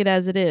 I take it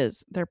as it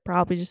is. They're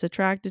probably just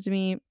attracted to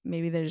me.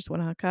 Maybe they just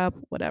want to hook up,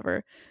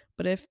 whatever.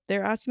 But if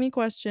they're asking me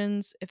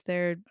questions, if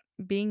they're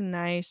being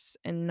nice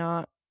and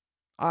not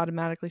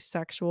automatically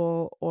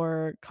sexual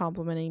or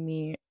complimenting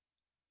me,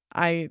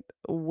 I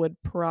would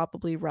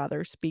probably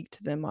rather speak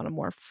to them on a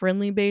more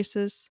friendly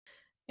basis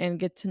and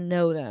get to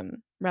know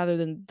them rather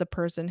than the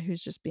person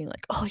who's just being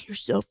like, "Oh, you're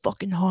so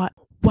fucking hot.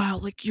 Wow,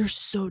 like you're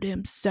so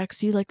damn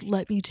sexy. Like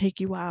let me take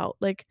you out."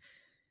 Like,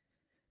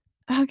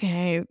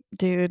 okay,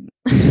 dude.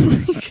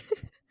 Like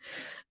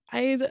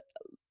I'd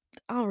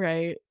all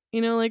right.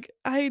 Like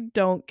I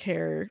don't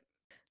care.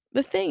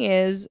 The thing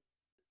is,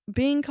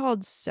 being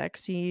called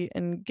sexy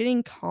and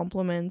getting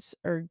compliments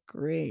are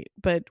great,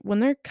 but when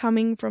they're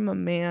coming from a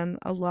man,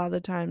 a lot of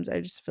the times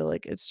I just feel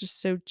like it's just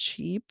so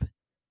cheap.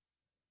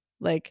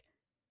 Like,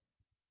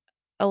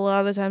 a lot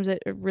of the times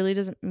it really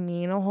doesn't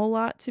mean a whole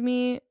lot to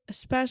me,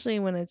 especially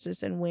when it's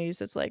just in ways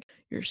that's like,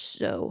 "You're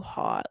so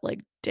hot,"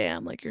 like,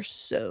 "Damn, like, you're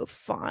so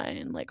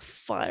fine," like,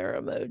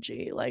 fire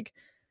emoji, like,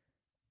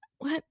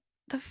 what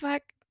the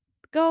fuck?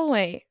 Go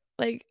away.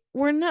 Like,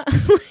 we're not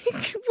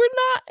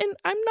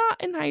I'm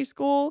not in high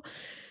school.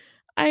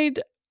 I'd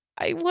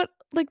I what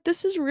like,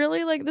 this is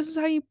really, like, this is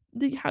how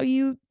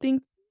you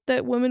think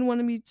that women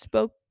wanna be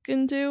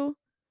spoken to?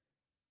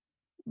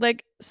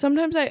 Like,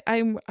 sometimes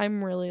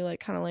I'm really, like,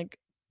 kinda, like,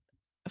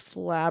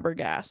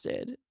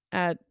 flabbergasted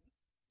at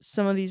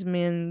some of these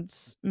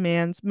these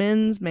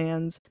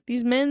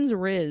men's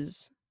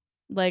riz.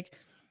 Like,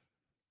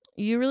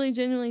 you really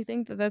genuinely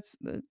think that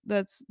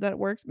that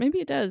works? Maybe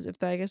it does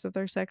if I guess if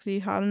they're sexy,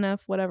 hot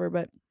enough, whatever,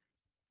 but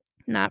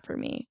not for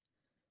me.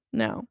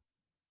 No.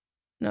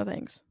 No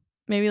thanks.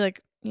 Maybe,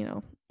 like,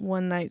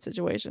 one night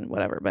situation,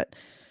 whatever, but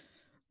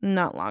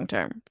not long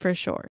term, for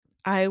sure.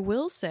 I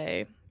will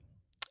say,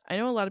 I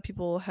know a lot of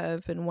people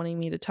have been wanting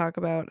me to talk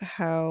about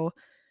how,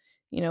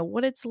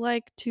 what it's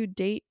like to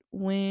date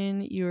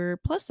when you're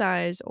plus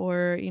size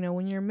or,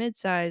 when you're mid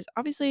size.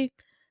 Obviously,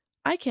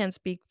 I can't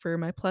speak for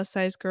my plus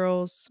size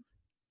girls.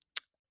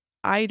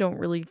 I don't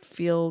really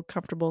feel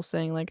comfortable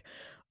saying, like,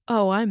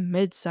 "Oh, I'm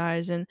mid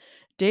size and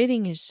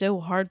dating is so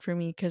hard for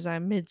me because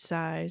I'm mid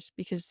size,"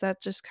 because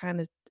that just kind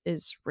of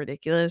is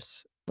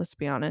ridiculous. Let's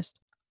be honest.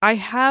 I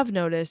have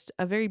noticed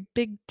a very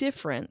big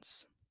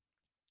difference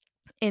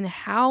in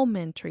how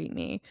men treat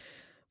me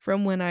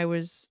from when I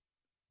was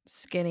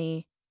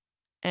skinny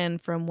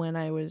and from when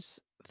I was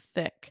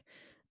thick.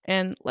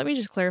 And let me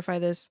just clarify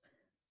this.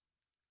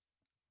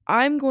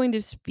 I'm going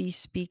to be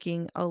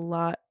speaking a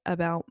lot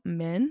about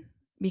men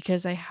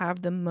because I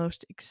have the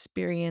most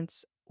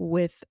experience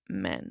with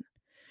men.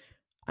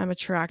 I'm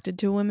attracted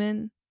to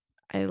women.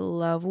 I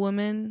love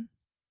women.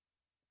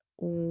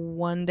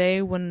 One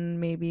day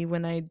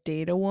when I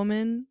date a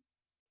woman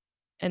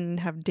and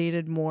have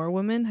dated more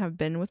women, have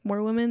been with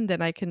more women,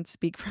 then I can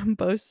speak from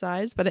both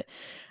sides, but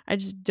I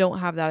just don't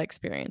have that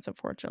experience,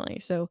 unfortunately.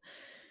 So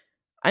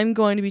I'm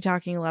going to be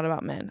talking a lot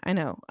about men. I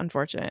know,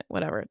 unfortunate,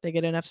 whatever. They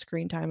get enough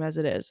screen time as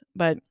it is.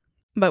 But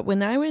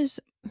when I was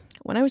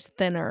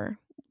thinner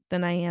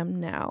than I am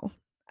now,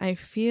 I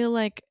feel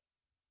like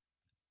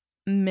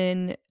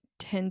men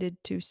tended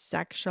to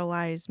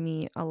sexualize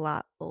me a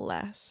lot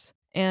less.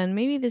 And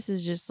maybe this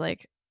is just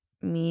like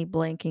me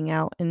blanking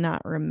out and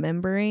not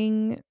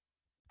remembering.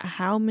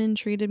 how men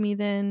treated me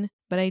then,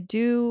 but I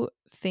do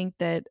think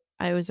that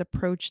I was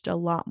approached a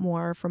lot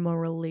more from a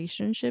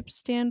relationship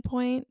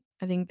standpoint.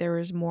 I think there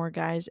was more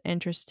guys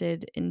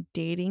interested in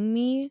dating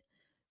me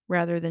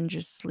rather than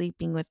just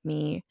sleeping with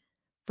me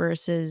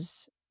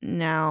versus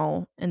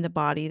now in the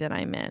body that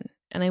I'm in.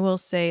 And I will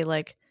say,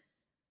 like,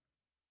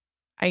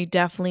 I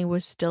definitely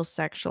was still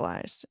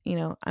sexualized.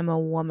 I'm a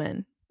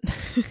woman.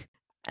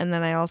 And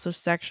then I also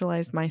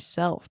sexualized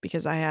myself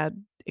because I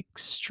had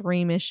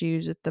extreme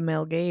issues with the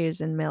male gaze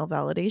and male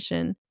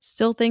validation.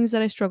 Still things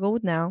that I struggle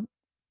with now,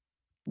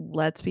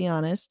 let's be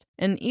honest.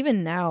 And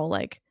even now,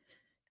 like,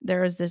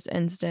 there was this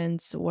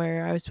instance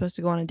where I was supposed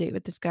to go on a date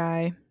with this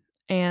guy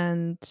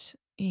and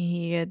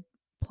he had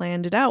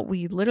planned it out.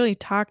 We literally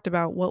talked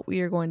about what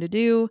we were going to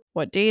do,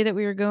 what day that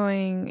we were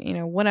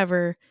going,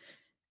 whatever.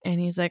 And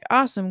he's like,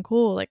 "Awesome,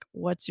 cool. Like,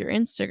 what's your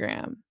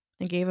Instagram?"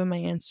 I gave him my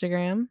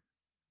Instagram,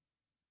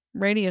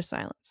 radio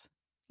silence.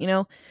 You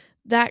know,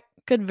 that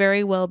could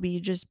very well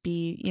be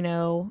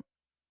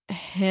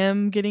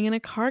him getting in a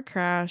car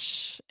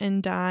crash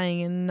and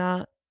dying and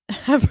not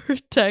ever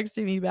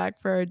texting me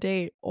back for a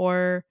date,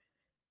 or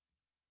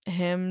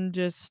him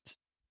just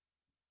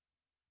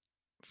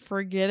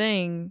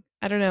forgetting.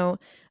 I don't know.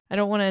 I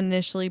don't want to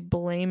initially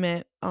blame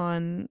it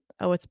on,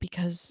 oh, it's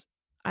because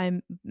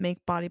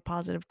make body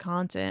positive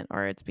content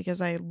or it's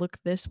because I look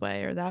this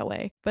way or that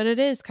way. But it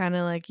is kind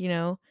of like,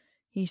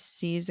 he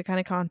sees the kind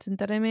of content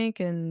that I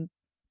make and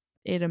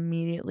it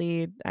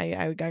immediately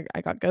I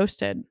got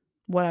ghosted,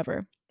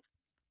 whatever.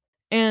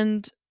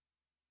 And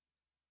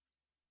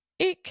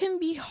it can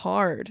be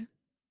hard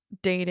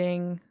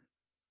dating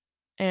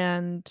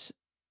and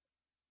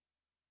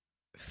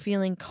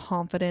feeling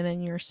confident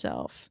in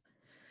yourself.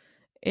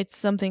 It's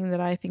something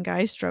that I think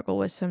I struggle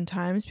with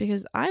sometimes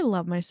because I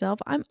love myself.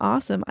 I'm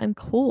awesome. I'm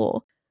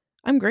cool.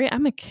 I'm great.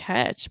 I'm a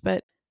catch,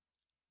 but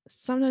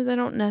sometimes I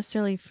don't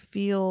necessarily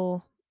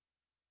feel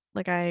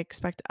like I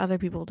expect other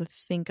people to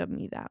think of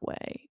me that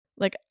way.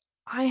 Like,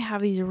 I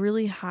have these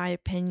really high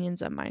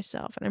opinions of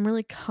myself and I'm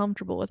really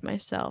comfortable with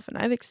myself and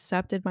I've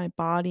accepted my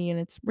body and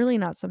it's really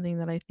not something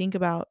that I think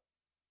about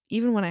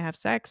even when I have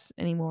sex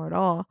anymore at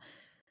all.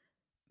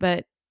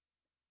 But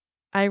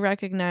I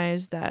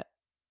recognize that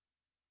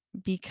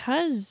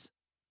because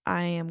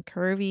I am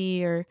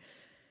curvy or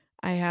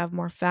I have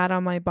more fat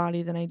on my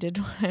body than I did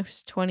when I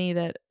was 20,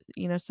 that,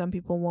 some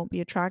people won't be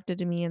attracted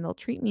to me and they'll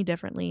treat me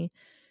differently.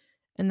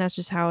 And that's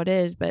just how it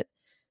is. But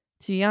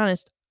to be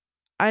honest,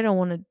 I don't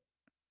want to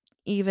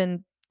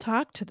even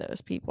talk to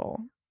those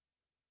people.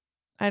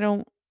 I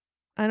don't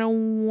I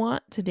don't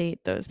want to date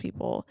those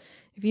people.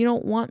 If you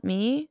don't want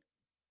me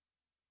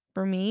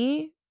for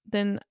me,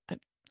 then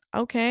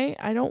okay,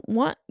 I don't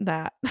want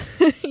that.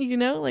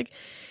 Like,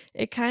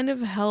 it kind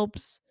of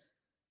helps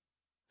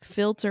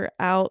filter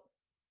out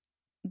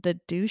the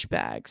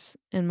douchebags,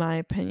 in my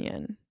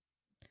opinion.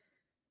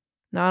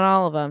 Not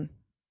all of them.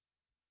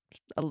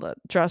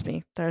 Trust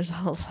me, there's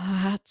a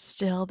lot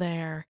still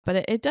there.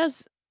 But it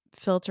does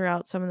filter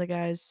out some of the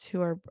guys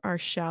who are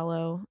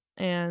shallow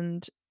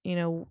and,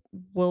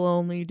 will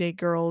only date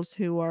girls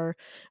who are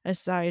a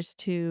size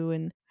 2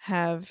 and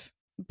have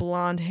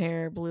blonde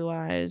hair, blue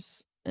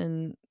eyes,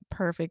 and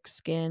perfect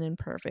skin and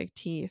perfect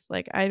teeth.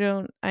 Like, I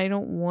don't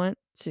want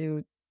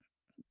to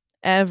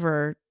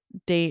ever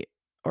date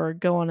or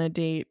go on a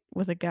date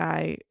with a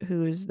guy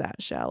who is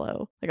that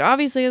shallow. Like,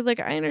 obviously, like,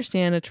 I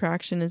understand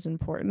attraction is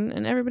important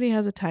and everybody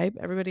has a type,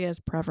 everybody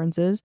has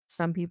preferences.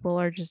 Some people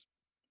are just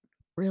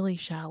really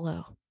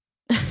shallow.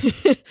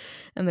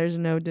 And there's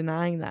no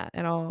denying that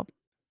at all.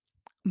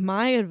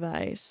 My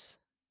advice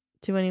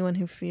to anyone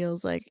who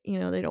feels like,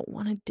 they don't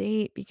want to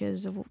date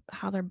because of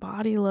how their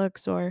body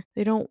looks or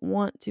they don't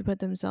want to put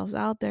themselves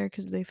out there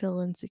because they feel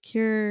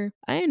insecure.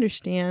 I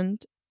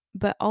understand.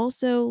 But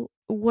also,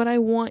 what I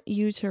want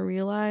you to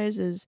realize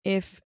is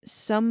if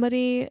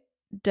somebody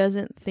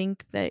doesn't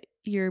think that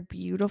you're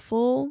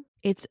beautiful,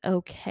 it's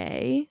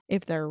okay.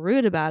 If they're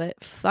rude about it,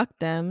 fuck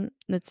them.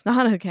 It's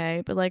not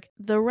okay. But like,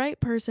 the right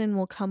person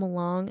will come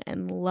along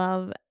and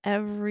love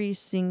every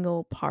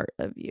single part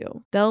of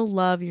you. They'll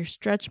love your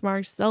stretch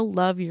marks. They'll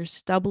love your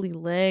stubbly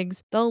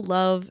legs. They'll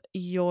love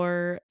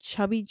your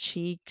chubby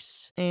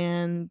cheeks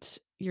and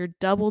your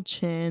double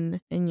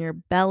chin and your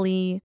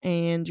belly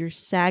and your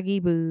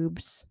saggy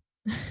boobs.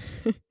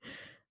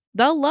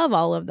 They'll love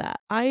all of that.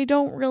 I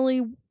don't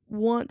really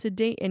want to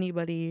date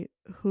anybody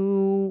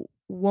who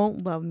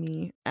won't love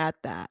me at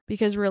that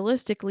because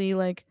realistically,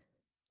 like,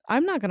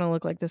 I'm not going to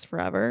look like this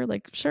forever.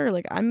 Like, sure,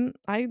 like,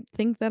 I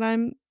think that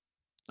I'm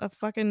a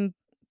fucking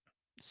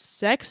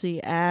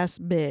sexy ass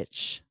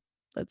bitch.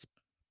 Let's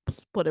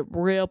put it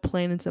real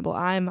plain and simple.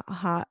 I'm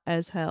hot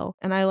as hell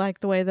and I like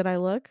the way that I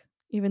look,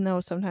 even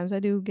though sometimes I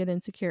do get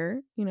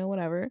insecure,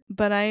 whatever.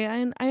 But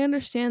I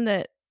understand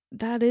that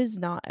that is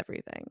not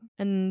everything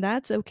and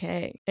that's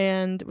okay.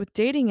 And with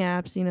dating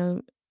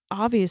apps,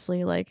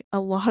 obviously, like, a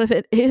lot of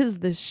it is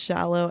this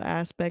shallow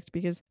aspect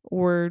because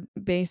we're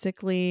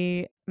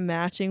basically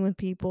matching with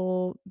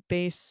people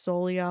based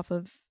solely off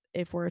of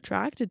if we're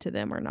attracted to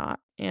them or not.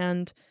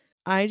 And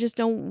I just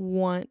don't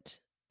want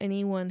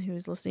anyone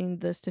who's listening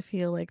to this to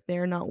feel like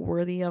they're not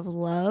worthy of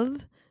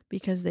love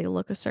because they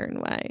look a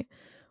certain way,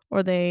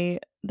 or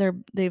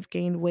they've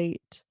gained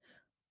weight,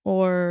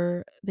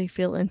 or they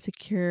feel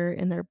insecure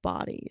in their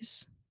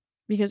bodies,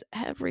 because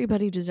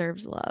everybody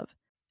deserves love.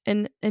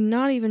 And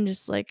not even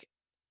just like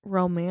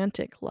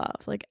romantic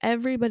love. Like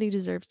everybody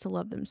deserves to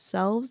love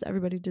themselves.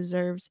 Everybody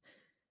deserves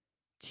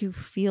to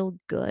feel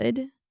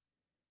good,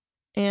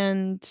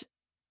 and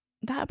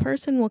that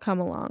person will come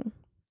along.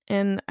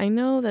 And I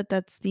know that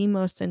that's the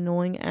most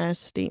annoying ass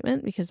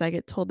statement because I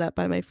get told that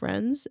by my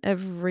friends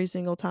every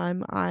single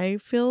time I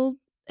feel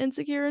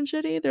insecure and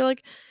shitty. They're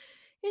like,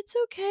 "It's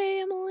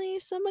okay, Emily.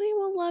 Somebody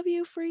will love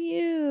you for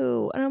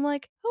you." And I'm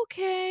like,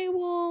 "Okay,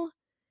 well,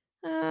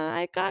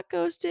 I got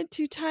ghosted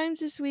 2 times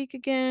this week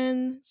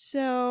again,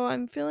 so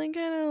I'm feeling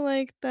kind of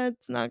like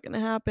that's not going to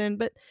happen."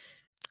 But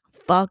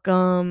fuck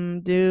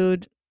 'em,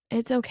 dude.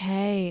 It's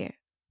okay.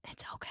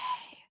 It's okay.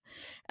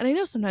 And I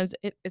know sometimes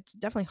it's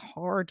definitely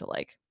hard to,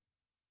 like,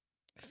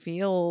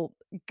 feel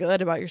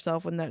good about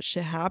yourself when that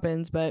shit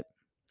happens, but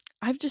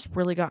I've just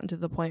really gotten to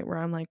the point where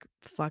I'm like,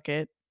 "Fuck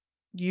it.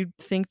 You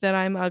think that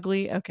I'm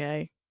ugly?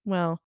 Okay.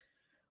 Well,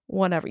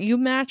 whatever. You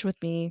match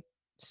with me,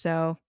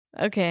 so,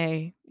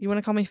 okay. You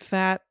wanna call me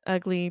fat,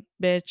 ugly,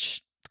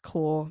 bitch?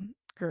 Cool.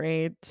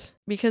 Great."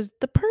 Because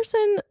the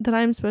person that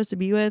I'm supposed to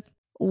be with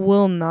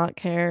will not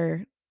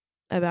care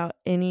about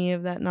any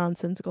of that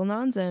nonsensical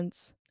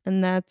nonsense,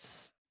 and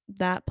that's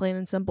that plain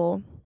and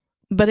simple.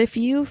 But if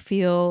you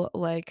feel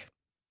like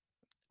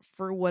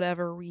for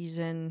whatever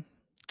reason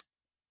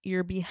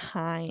you're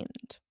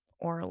behind,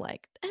 or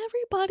like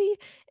everybody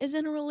is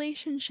in a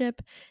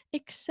relationship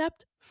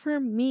except for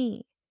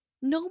me,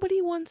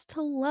 nobody wants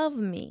to love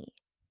me,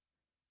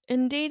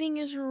 and dating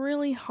is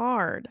really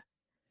hard,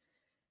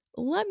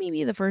 let me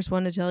be the first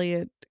one to tell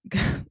you,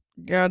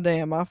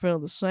 goddamn, I feel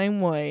the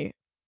same way.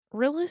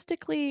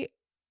 Realistically,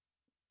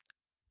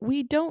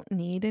 we don't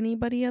need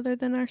anybody other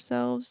than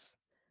ourselves.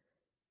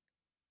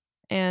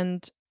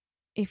 And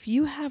if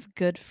you have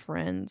good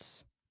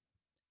friends,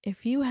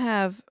 if you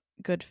have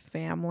good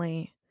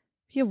family,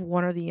 if you have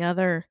one or the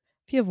other,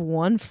 if you have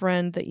one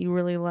friend that you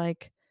really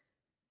like,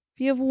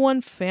 if you have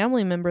one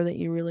family member that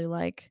you really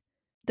like,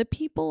 the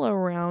people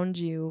around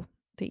you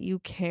that you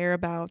care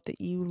about,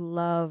 that you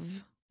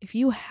love, if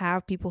you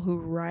have people who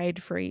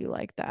ride for you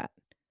like that,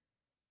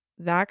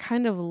 that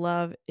kind of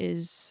love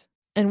is.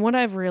 And what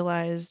I've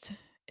realized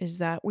is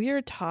that we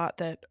are taught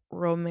that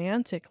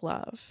romantic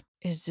love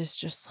is this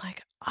just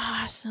like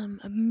awesome,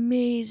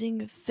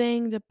 amazing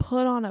thing to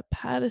put on a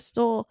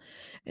pedestal.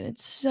 And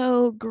it's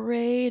so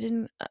great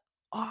and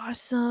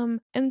awesome.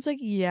 And it's like,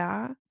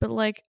 yeah, but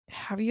like,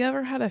 have you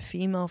ever had a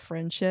female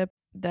friendship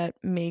that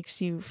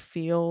makes you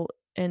feel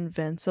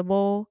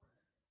invincible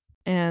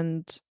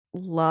and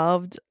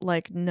loved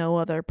like no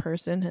other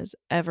person has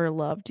ever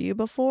loved you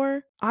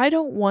before? I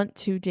don't want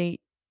to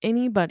date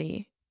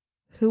anybody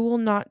who will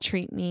not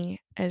treat me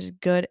as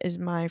good as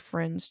my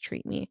friends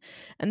treat me.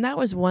 And that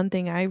was one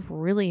thing I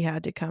really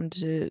had to come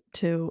to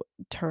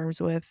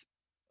terms with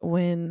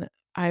when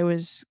I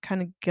was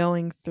kind of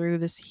going through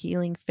this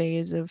healing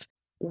phase of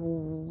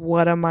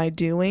what am I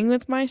doing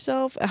with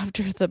myself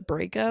after the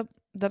breakup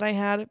that I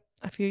had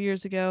a few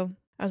years ago.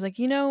 I was like,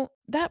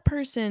 that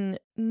person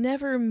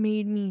never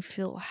made me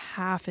feel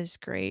half as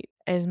great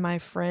as my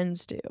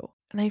friends do.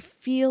 And I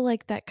feel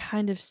like that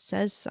kind of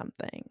says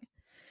something,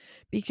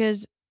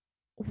 because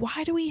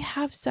why do we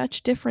have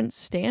such different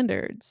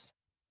standards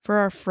for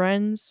our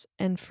friends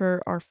and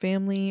for our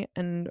family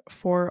and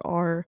for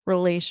our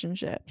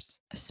relationships?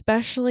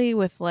 Especially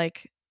with,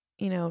 like,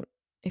 you know,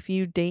 if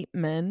you date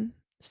men,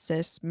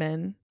 cis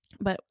men,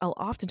 but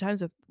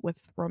oftentimes with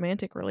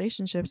romantic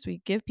relationships,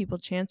 we give people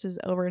chances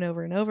over and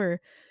over and over,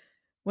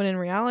 when in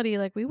reality,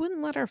 like, we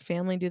wouldn't let our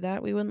family do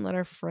that. We wouldn't let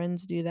our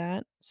friends do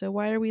that. So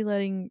why are we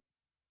letting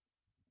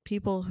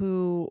people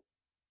who,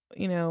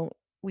 you know,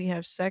 we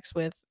have sex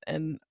with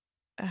and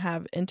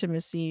have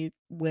intimacy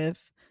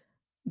with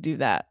do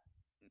that,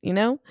 you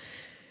know?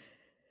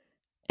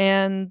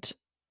 And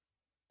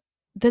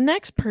the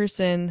next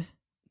person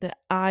that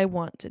I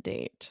want to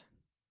date,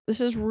 this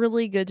is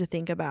really good to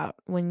think about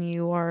when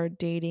you are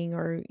dating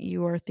or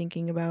you are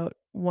thinking about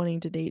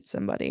wanting to date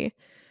somebody.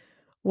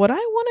 Would I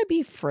want to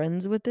be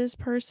friends with this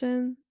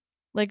person?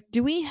 Like,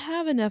 do we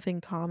have enough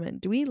in common?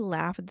 Do we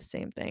laugh at the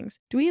same things?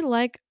 Do we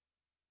like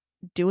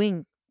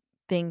doing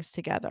things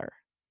together?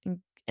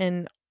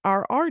 And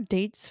are our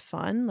dates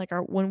fun? Like,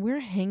 are when we're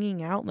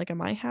hanging out, like,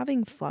 am I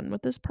having fun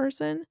with this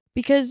person?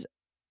 Because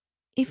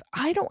if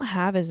I don't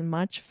have as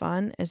much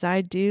fun as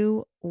I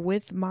do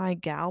with my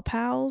gal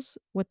pals,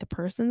 with the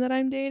person that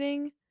I'm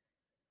dating,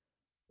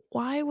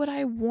 why would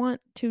I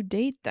want to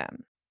date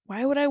them?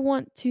 Why would I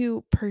want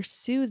to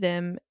pursue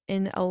them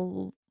in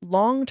a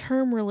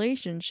long-term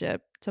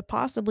relationship to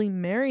possibly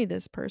marry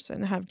this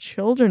person, have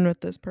children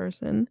with this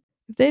person,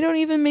 if they don't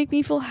even make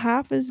me feel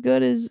half as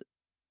good as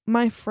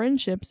my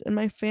friendships and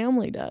my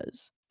family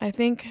does? I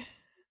think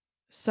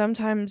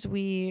sometimes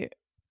we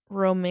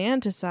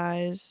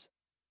romanticize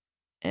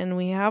and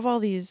we have all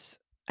these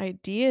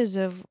ideas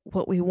of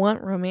what we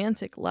want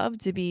romantic love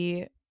to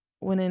be,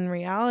 when in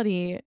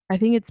reality, I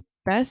think it's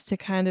best to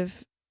kind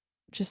of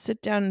just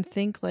sit down and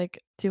think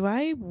like, do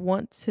I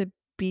want to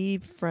be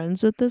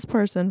friends with this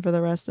person for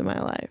the rest of my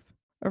life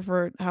or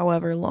for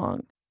however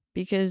long?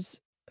 Because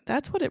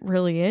that's what it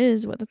really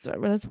is.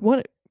 That's what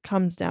it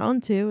comes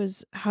down to,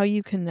 is how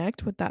you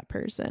connect with that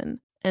person.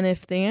 And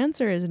if the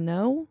answer is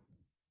no,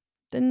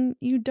 then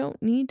you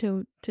don't need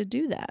to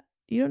do that.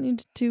 You don't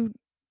need to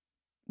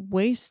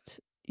waste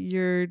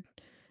your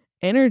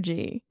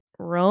energy,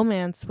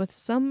 romance with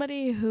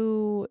somebody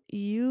who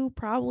you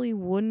probably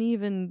wouldn't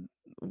even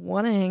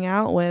want to hang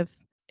out with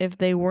if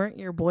they weren't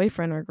your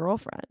boyfriend or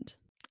girlfriend.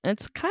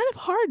 It's kind of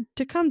hard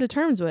to come to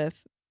terms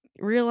with,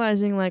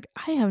 realizing like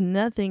I have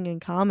nothing in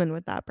common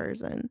with that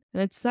person.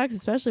 And it sucks,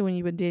 especially when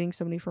you've been dating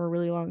somebody for a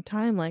really long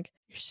time. Like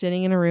you're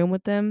sitting in a room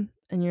with them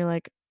and you're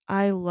like,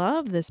 I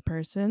love this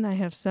person. I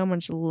have so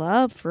much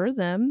love for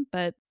them,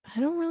 but I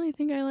don't really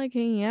think I like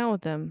hanging out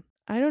with them.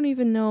 I don't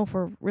even know if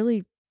we're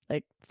really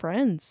like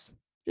friends.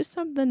 Just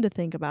something to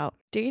think about.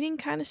 Dating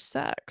kind of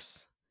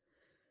sucks.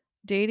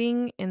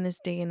 Dating in this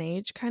day and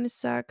age kind of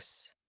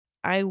sucks.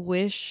 I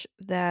wish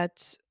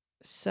that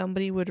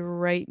somebody would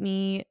write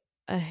me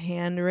a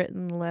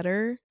handwritten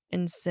letter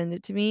and send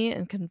it to me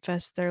and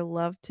confess their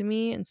love to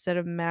me instead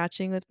of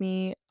matching with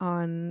me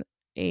on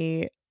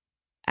a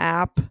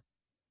app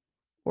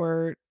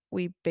where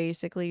we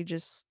basically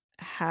just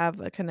have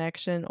a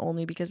connection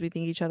only because we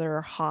think each other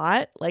are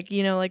hot. Like,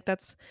 like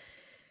that's,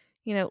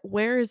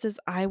 where is this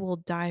 "I will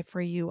die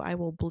for you, I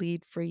will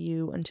bleed for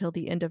you until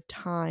the end of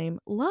time"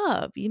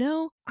 love,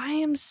 I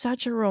am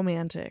such a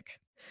romantic.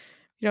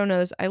 You don't know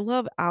this, I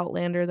love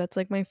Outlander, that's,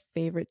 like, my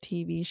favorite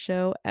TV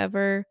show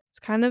ever. It's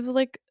kind of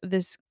like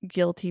this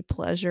guilty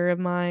pleasure of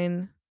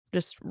mine,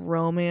 just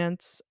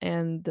romance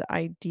and the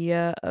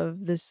idea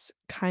of this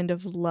kind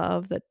of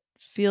love that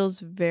feels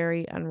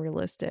very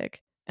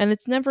unrealistic. And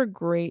it's never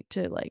great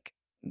to, like,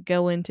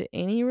 go into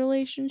any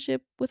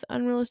relationship with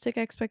unrealistic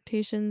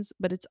expectations,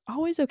 but it's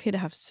always okay to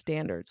have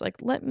standards. Like,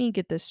 let me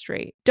get this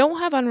straight. Don't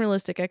have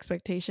unrealistic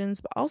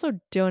expectations, but also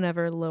don't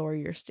ever lower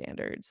your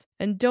standards.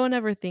 And don't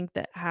ever think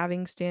that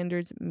having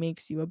standards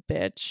makes you a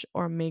bitch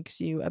or makes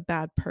you a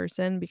bad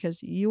person,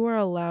 because you are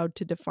allowed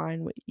to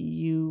define what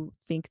you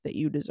think that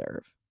you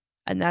deserve.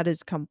 And that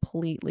is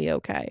completely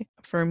okay.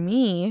 For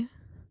me,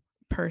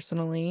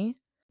 personally,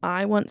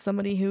 I want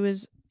somebody who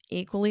is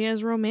equally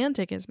as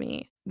romantic as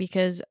me,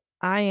 because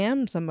I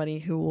am somebody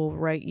who will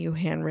write you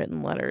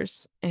handwritten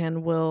letters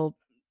and will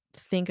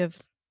think of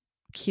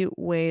cute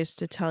ways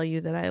to tell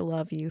you that I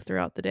love you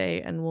throughout the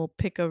day and will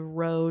pick a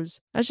rose.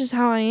 That's just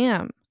how I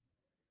am.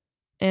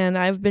 And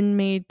I've been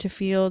made to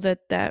feel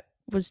that that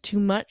was too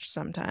much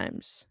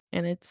sometimes.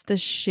 And it's the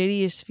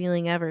shittiest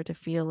feeling ever to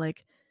feel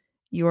like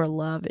your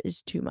love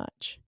is too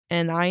much.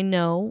 And I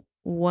know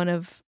one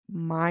of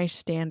my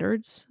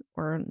standards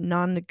or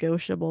non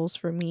negotiables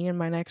for me in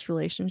my next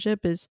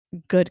relationship is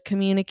good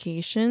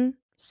communication,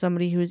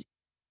 somebody who's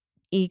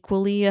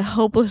equally a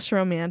hopeless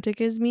romantic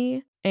as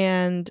me,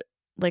 and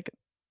like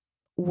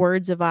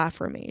words of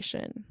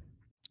affirmation.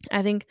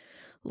 I think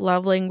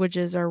love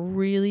languages are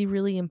really,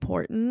 really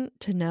important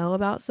to know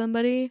about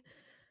somebody,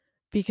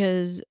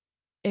 because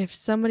if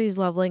somebody's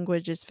love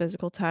language is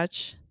physical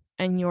touch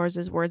and yours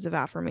is words of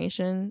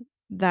affirmation,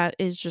 that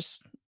is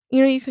just,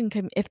 you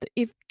can if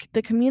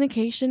the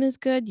communication is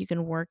good, you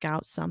can work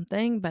out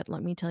something. But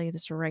let me tell you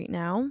this right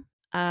now,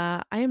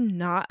 I am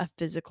not a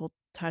physical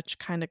touch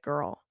kind of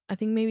girl. I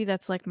think maybe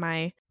that's like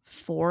my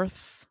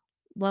fourth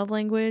love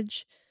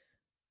language.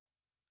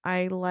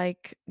 I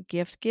like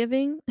gift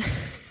giving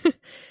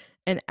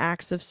and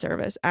acts of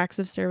service. Acts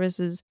of service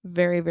is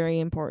very, very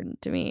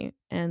important to me,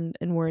 and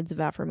words of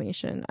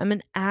affirmation. I'm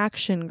an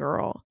action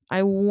girl.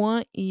 I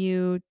want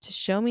you to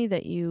show me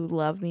that you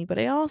love me, but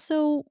I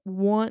also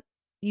want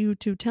you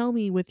to tell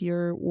me with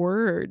your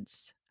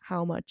words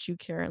how much you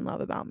care and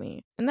love about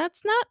me. And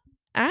that's not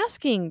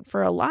asking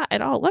for a lot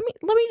at all. Let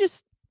me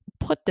just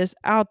put this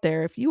out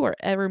there. If you are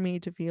ever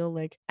made to feel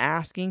like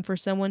asking for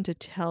someone to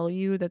tell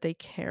you that they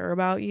care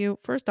about you,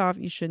 first off,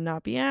 you should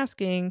not be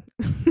asking.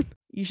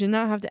 You should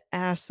not have to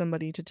ask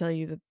somebody to tell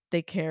you that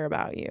they care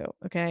about you,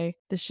 okay?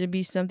 This should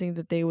be something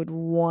that they would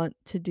want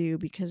to do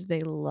because they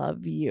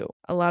love you.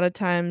 A lot of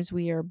times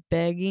we are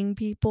begging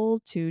people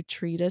to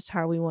treat us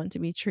how we want to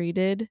be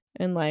treated,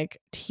 and like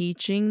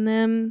teaching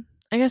them.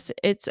 I guess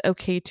it's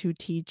okay to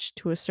teach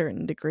to a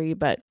certain degree,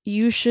 but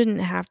you shouldn't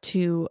have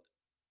to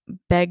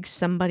beg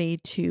somebody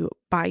to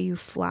buy you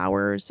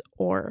flowers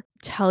or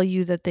tell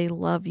you that they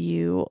love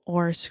you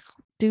or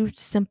do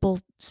simple,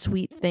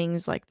 sweet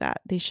things like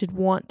that. They should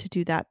want to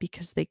do that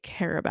because they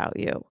care about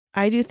you.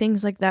 I do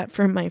things like that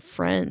for my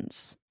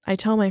friends. I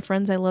tell my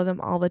friends I love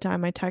them all the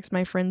time. I text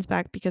my friends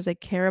back because I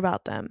care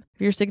about them.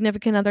 If your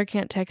significant other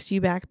can't text you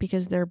back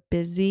because they're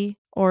busy,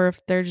 or if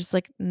they're just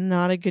like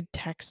not a good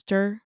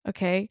texter,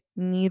 okay,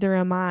 neither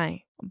am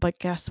I. But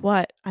guess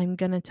what? I'm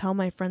going to tell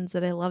my friends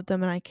that I love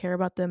them and I care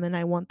about them and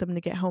I want them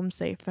to get home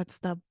safe. That's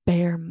the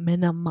bare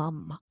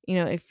minimum.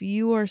 If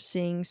you are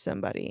seeing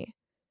somebody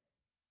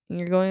and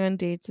you're going on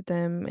dates with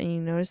them and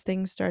you notice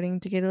things starting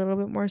to get a little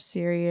bit more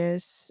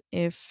serious,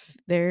 if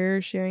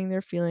they're sharing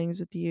their feelings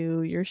with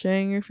you, you're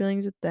sharing your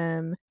feelings with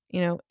them,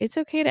 it's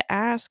okay to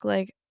ask,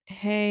 like,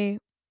 hey,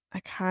 I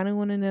kind of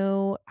want to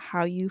know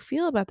how you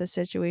feel about this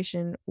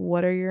situation.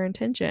 What are your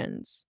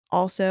intentions?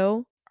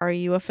 Also, are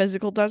you a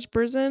physical touch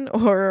person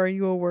or are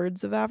you a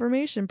words of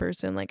affirmation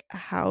person? Like,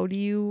 how do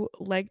you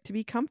like to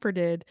be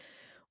comforted?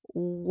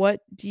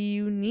 What do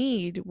you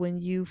need when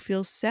you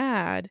feel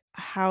sad?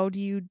 How do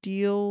you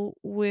deal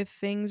with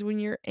things when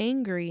you're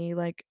angry?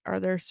 Like, are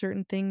there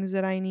certain things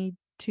that I need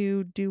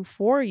to do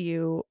for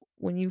you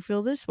when you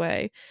feel this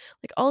way?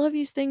 Like, all of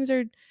these things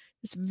are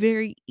it's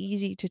very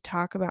easy to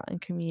talk about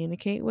and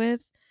communicate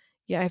with.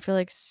 Yeah, I feel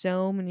like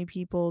so many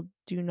people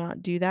do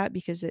not do that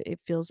because it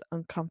feels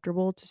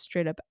uncomfortable to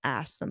straight up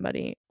ask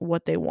somebody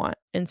what they want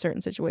in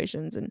certain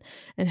situations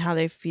and how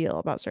they feel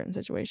about certain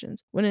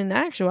situations. When in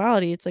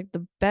actuality, it's like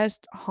the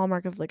best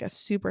hallmark of like a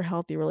super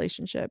healthy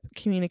relationship,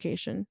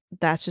 communication.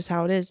 That's just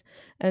how it is.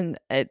 And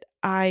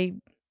I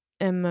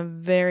am a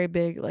very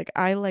big like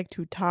I like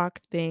to talk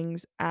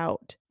things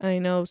out. I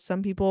know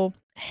some people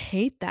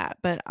hate that,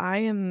 but I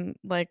am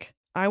like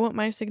I want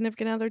my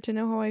significant other to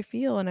know how I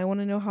feel and I want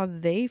to know how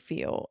they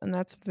feel, and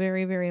that's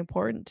very very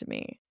important to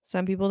me.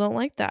 Some people don't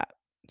like that.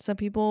 Some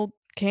people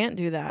can't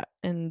do that,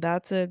 and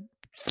that's a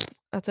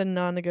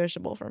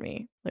non-negotiable for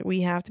me. Like,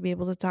 we have to be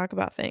able to talk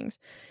about things.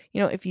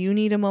 If you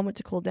need a moment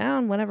to cool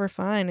down, whatever,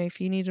 fine. If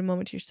you need a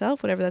moment to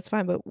yourself, whatever, that's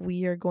fine. But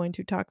we are going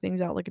to talk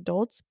things out like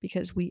adults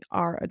because we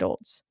are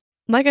adults.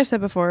 Like I said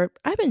before,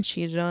 I've been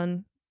cheated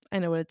on. I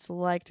know what it's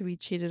like to be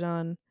cheated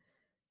on.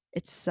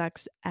 It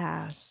sucks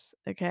ass,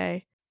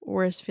 okay?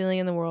 Worst feeling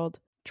in the world.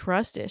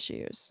 Trust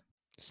issues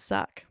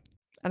suck.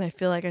 And I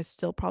feel like I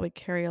still probably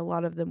carry a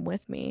lot of them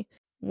with me.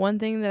 One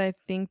thing that I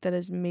think that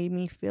has made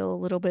me feel a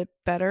little bit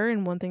better,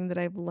 and one thing that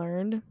I've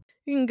learned,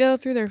 you can go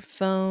through their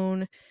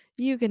phone,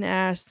 you can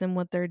ask them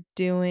what they're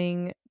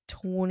doing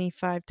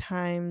 25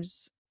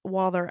 times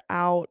while they're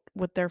out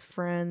with their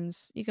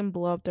friends. You can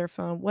blow up their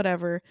phone,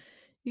 whatever.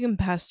 You can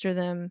pester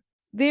them.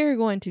 They're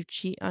going to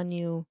cheat on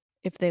you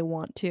if they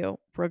want to,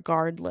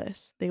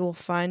 regardless. They will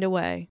find a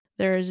way.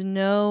 There is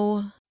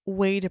no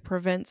way to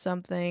prevent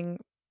something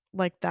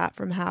like that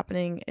from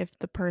happening if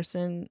the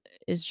person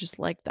is just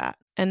like that.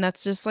 And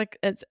that's just like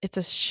it's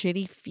a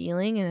shitty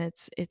feeling and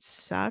it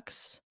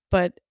sucks,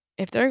 but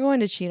if they're going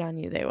to cheat on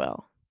you, they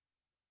will.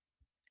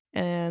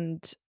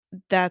 And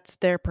that's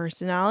their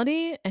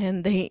personality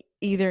and they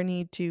either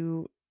need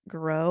to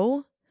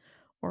grow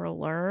or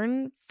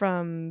learn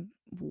from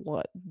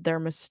what their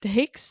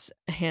mistakes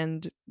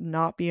and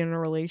not be in a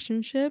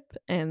relationship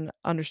and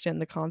understand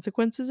the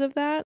consequences of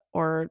that,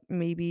 or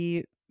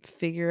maybe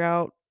figure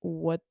out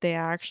what they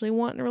actually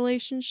want in a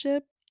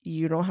relationship.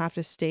 You don't have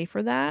to stay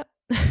for that.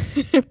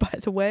 By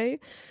the way,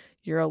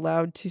 you're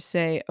allowed to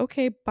say,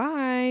 okay,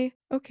 bye.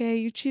 Okay,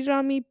 you cheated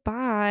on me.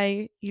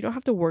 Bye. You don't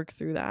have to work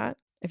through that.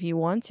 If you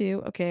want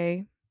to,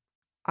 okay,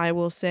 I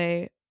will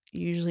say,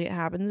 usually it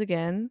happens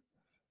again,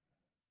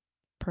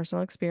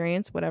 personal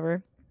experience,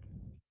 whatever.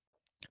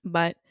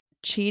 But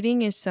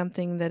cheating is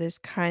something that is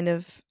kind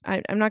of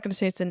I'm not gonna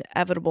say it's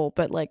inevitable,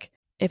 but, like,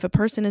 if a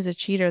person is a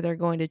cheater, they're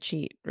going to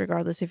cheat,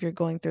 regardless if you're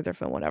going through their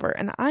phone, whatever,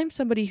 and I'm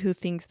somebody who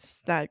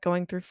thinks that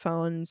going through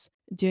phones,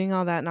 doing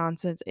all that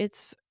nonsense,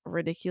 it's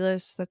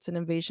ridiculous, that's an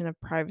invasion of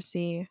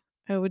privacy.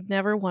 I would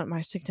never want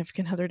my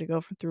significant other to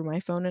go through my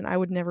phone, and I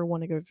would never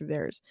wanna go through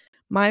theirs.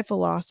 My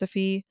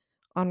philosophy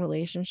on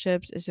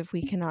relationships is if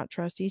we cannot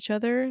trust each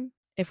other,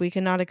 if we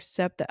cannot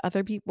accept that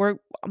other people we're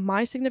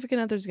my significant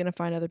other is gonna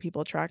find other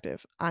people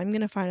attractive. I'm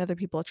gonna find other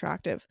people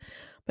attractive.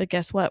 But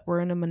guess what? We're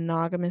in a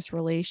monogamous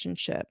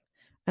relationship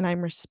and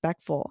I'm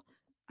respectful.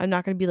 I'm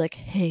not gonna be like,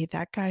 hey,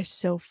 that guy's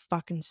so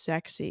fucking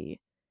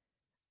sexy.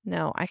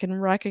 No, I can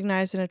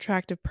recognize an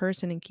attractive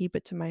person and keep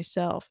it to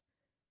myself,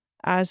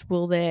 as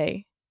will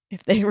they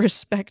if they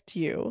respect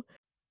you.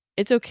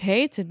 It's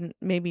okay to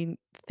maybe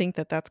think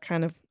that that's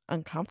kind of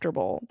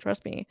uncomfortable.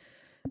 Trust me.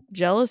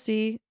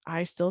 Jealousy,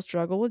 I still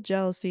struggle with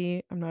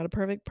jealousy. I'm not a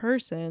perfect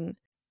person,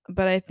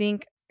 but I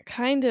think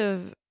kind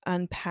of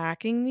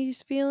unpacking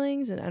these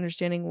feelings and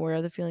understanding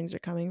where the feelings are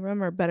coming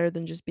from are better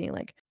than just being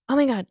like, "Oh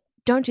my god,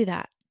 don't do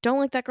that. Don't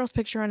like that girl's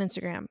picture on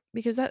Instagram,"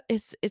 because that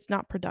it's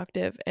not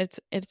productive. It's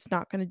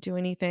not going to do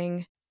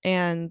anything,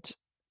 and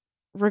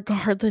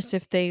regardless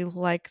if they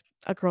like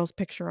a girl's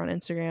picture on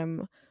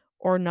Instagram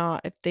or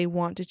not, if they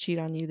want to cheat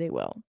on you, they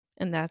will.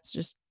 And that's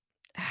just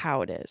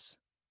how it is.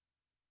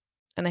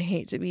 And I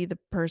hate to be the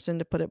person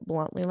to put it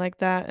bluntly like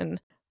that, and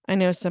I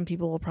know some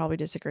people will probably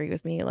disagree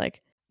with me,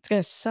 like, "It's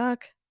gonna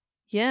suck."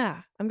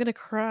 Yeah, I'm gonna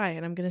cry,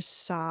 and I'm gonna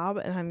sob,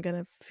 and I'm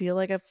gonna feel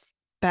like a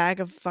bag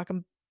of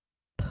fucking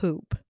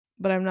poop,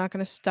 but I'm not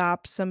gonna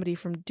stop somebody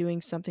from doing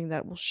something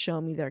that will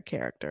show me their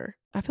character.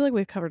 I feel like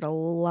we've covered a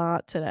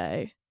lot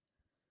today.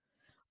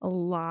 A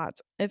lot.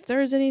 If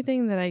there's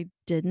anything that I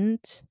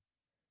didn't,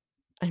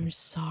 I'm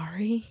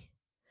sorry.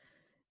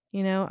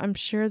 I'm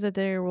sure that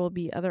there will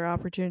be other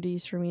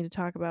opportunities for me to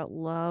talk about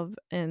love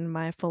and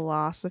my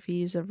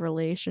philosophies of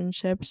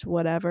relationships,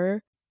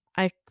 whatever.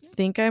 I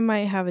think I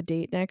might have a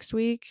date next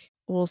week.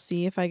 We'll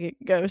see if I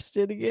get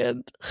ghosted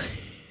again.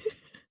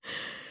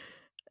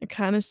 I'm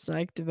kinda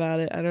psyched about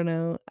it, I don't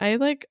know.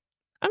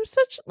 I'm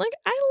such like,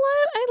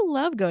 I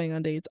love going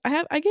on dates.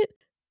 I get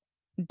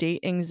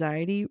date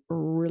anxiety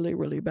really,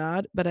 really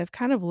bad, but I've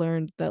kind of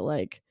learned that,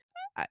 like,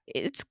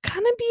 it's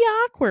gonna be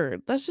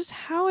awkward. That's just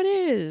how it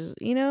is,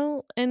 you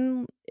know?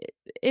 And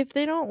if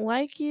they don't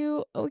like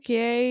you,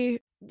 okay,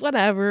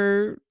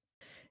 whatever.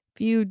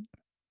 If you,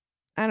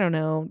 I don't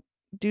know,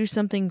 do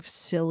something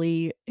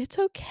silly, it's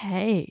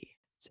okay.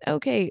 It's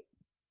okay.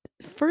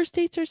 First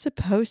dates are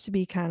supposed to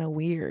be kinda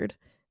weird.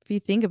 If you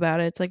think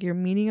about it, it's like you're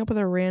meeting up with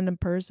a random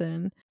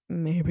person.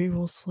 Maybe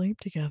we'll sleep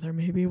together,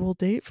 maybe we'll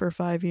date for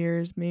 5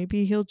 years,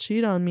 maybe he'll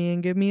cheat on me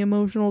and give me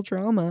emotional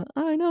trauma,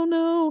 I don't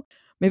know.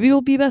 Maybe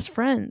we'll be best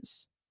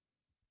friends.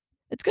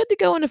 It's good to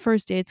go into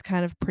first dates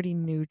kind of pretty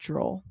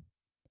neutral.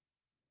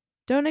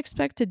 Don't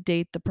expect to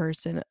date the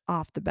person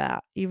off the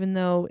bat, even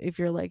though if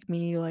you're like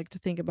me, you like to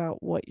think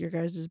about what your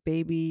guys'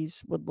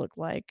 babies would look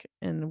like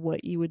and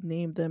what you would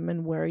name them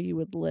and where you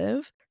would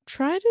live.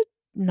 Try to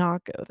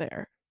not go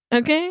there.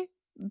 Okay?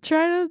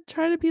 Try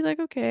to be like,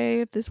 okay,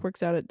 if this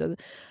works out, it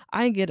doesn't.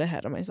 I get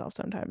ahead of myself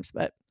sometimes,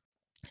 but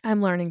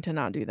I'm learning to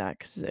not do that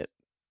because it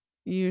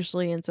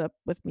usually ends up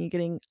with me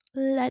getting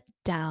let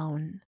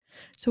down.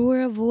 So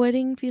we're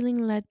avoiding feeling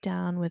let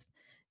down with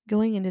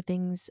going into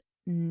things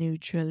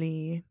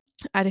neutrally.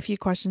 I had a few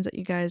questions that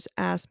you guys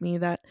asked me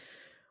that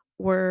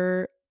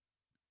were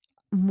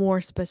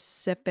more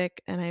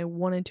specific and I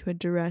wanted to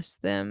address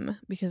them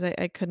because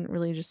I couldn't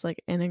really just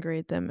like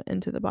integrate them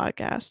into the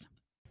podcast.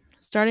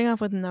 Starting off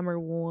with number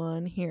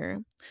one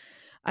here.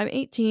 I'm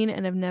 18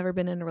 and I've never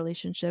been in a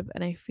relationship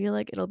and I feel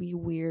like it'll be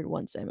weird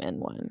once I'm in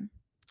one.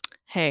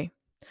 Hey,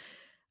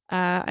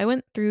 I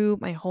went through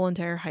my whole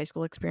entire high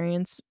school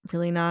experience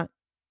really not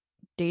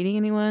dating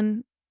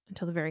anyone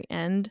until the very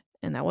end,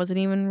 and that wasn't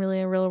even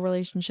really a real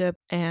relationship.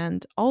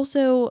 And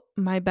also,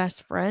 my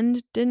best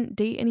friend didn't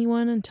date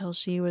anyone until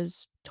she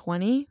was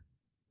 20.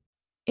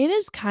 It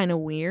is kind of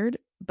weird,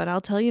 but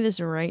I'll tell you this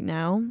right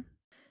now.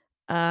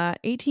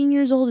 18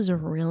 years old is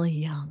really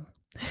young.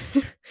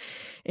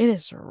 It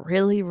is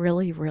really,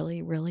 really,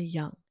 really, really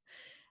young.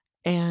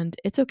 And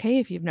it's okay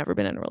if you've never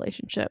been in a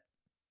relationship.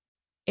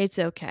 It's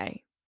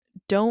okay.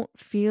 Don't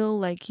feel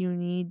like you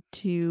need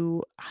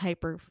to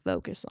hyper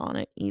focus on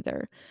it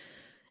either.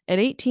 At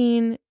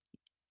 18,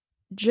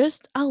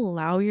 just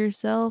allow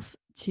yourself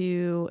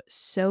to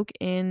soak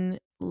in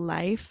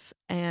life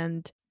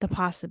and the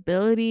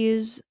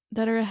possibilities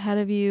that are ahead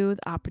of you,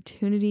 the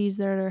opportunities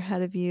that are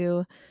ahead of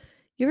you.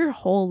 You have your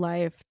whole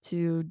life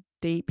to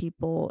date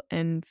people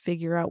and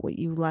figure out what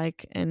you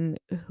like and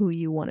who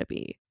you want to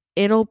be.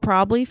 It'll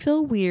probably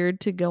feel weird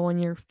to go on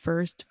your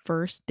first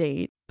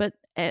date, but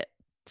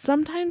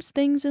sometimes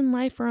things in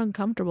life are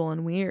uncomfortable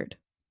and weird.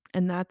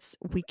 And that's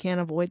we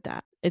can't avoid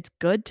that. It's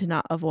good to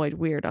not avoid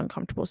weird,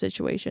 uncomfortable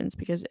situations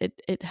because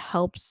it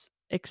helps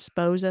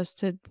expose us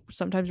to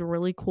sometimes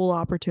really cool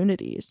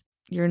opportunities.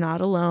 You're not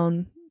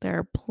alone. There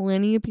are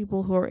plenty of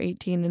people who are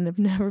 18 and have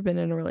never been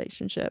in a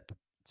relationship.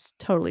 It's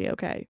totally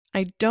okay.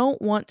 I don't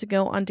want to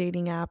go on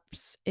dating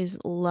apps. Is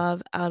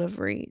love out of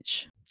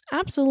reach?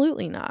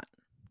 Absolutely not.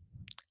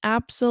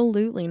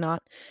 Absolutely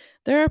not.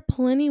 There are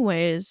plenty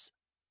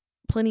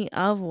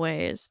of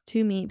ways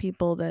to meet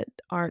people that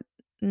aren't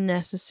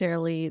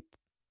necessarily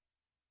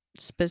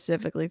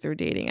specifically through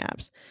dating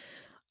apps.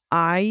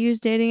 I use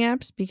dating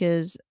apps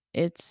because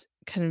it's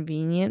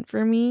convenient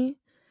for me,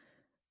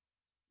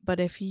 but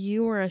if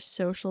you are a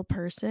social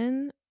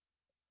person,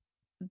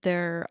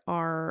 there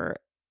are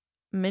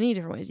many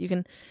different ways. You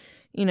can,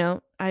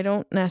 I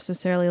don't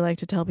necessarily like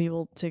to tell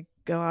people to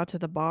go out to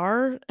the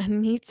bar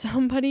and meet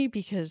somebody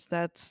because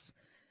that's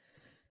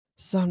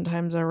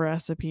sometimes a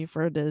recipe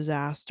for a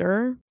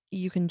disaster.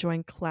 You can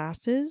join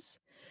classes.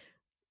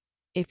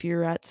 If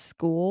you're at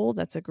school,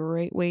 that's a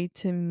great way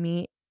to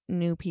meet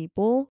new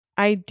people.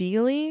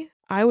 Ideally,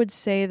 I would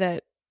say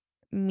that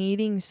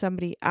meeting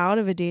somebody out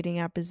of a dating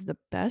app is the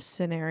best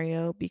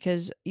scenario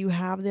because you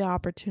have the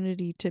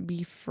opportunity to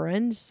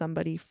befriend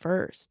somebody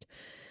first.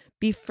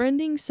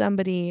 Befriending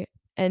somebody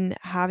and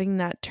having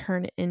that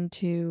turn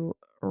into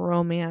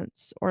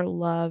romance or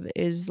love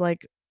is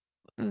like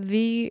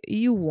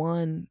you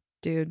won,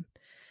 dude.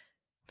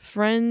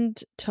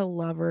 Friend to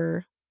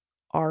lover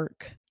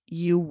arc,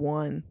 you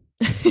won.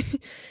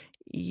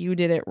 You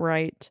did it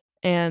right,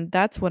 and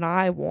that's what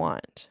I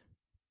want.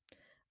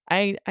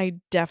 I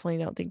definitely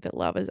don't think that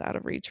love is out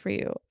of reach for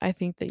you. I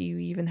think that you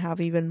even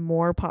have even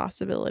more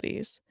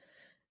possibilities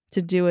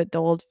to do it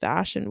the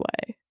old-fashioned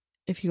way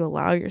if you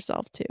allow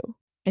yourself to.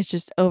 It's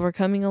just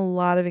overcoming a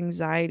lot of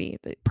anxiety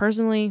that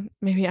personally,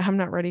 maybe I'm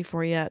not ready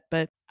for yet,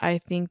 but I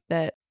think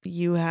that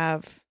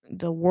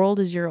the world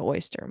is your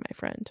oyster, my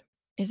friend.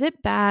 Is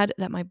it bad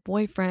that my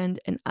boyfriend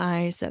and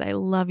I said I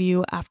love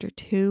you after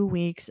 2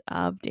 weeks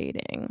of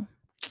dating?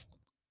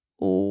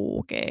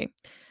 Okay.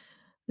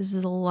 This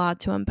is a lot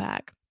to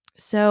unpack.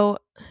 So,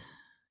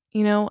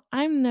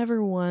 I'm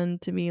never one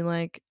to be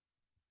like,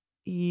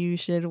 you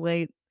should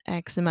wait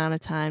X amount of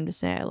time to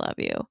say I love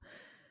you,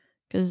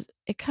 because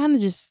it kind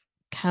of just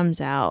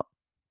comes out.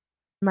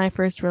 My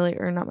first really,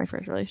 or not my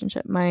first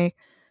relationship, my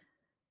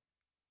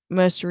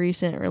most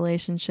recent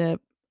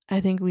relationship, I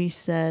think we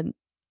said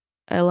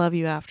I love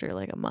you after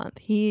like a month.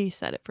 He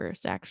said it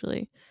first,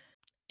 actually.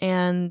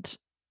 And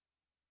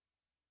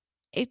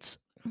it's,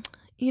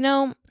 you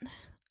know,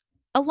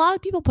 a lot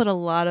of people put a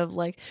lot of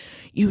like,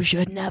 you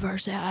should never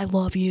say I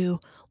love you,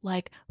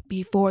 like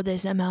before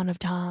this amount of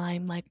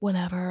time, like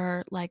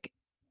whatever. Like,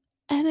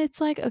 and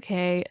it's like,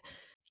 okay,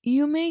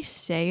 you may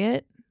say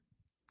it,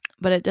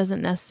 but it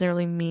doesn't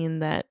necessarily mean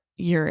that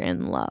you're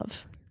in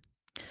love.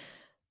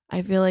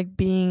 I feel like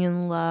being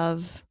in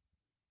love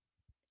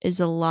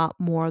is a lot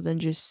more than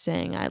just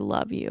saying I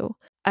love you.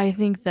 I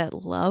think that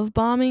love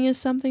bombing is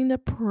something to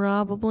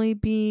probably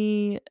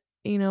be,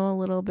 a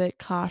little bit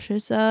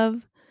cautious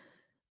of.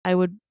 I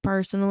would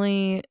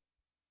personally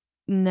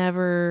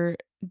never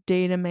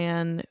date a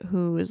man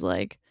who is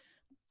like,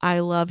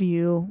 I love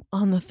you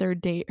on the third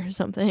date or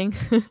something.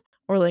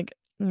 Or like,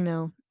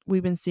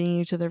 we've been seeing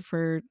each other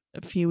for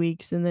a few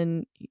weeks and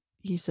then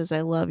he says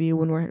I love you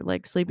when we're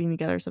like sleeping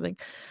together or something.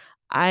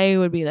 I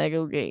would be like,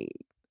 okay,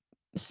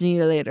 see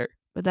you later.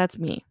 But that's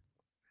me.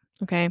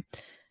 Okay.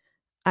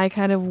 I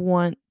kind of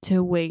want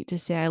to wait to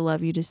say I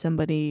love you to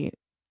somebody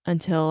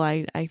until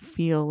I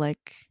feel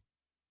like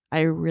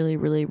I really,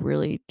 really,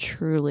 really,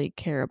 truly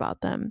care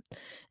about them.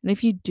 And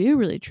if you do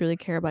really, truly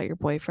care about your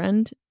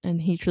boyfriend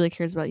and he truly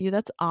cares about you,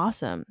 that's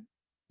awesome.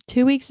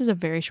 2 weeks is a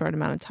very short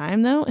amount of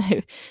time, though.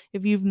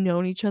 If you've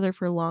known each other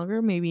for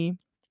longer, maybe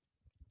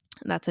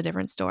that's a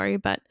different story.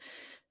 But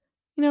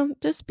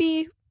just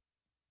be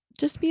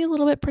a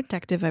little bit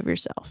protective of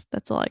yourself.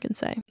 That's all I can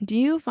say. Do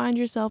you find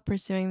yourself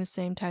pursuing the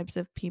same types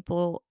of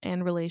people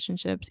and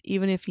relationships,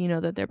 even if you know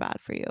that they're bad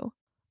for you?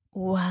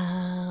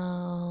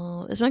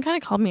 Wow. This one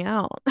kind of called me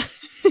out.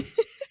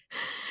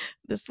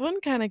 This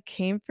one kind of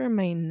came from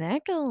my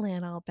neck a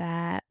little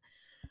bit.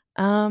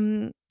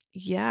 Um,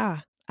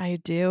 yeah, I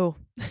do.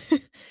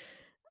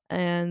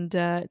 And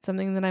it's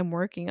something that I'm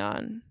working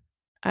on.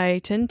 I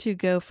tend to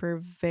go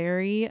for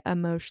very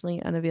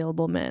emotionally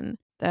unavailable men.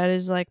 That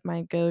is like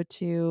my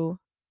go-to.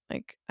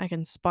 Like I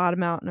can spot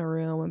him out in a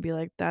room and be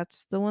like,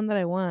 "That's the one that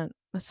I want.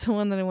 That's the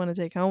one that I want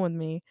to take home with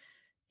me."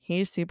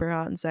 He's super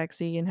hot and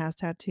sexy and has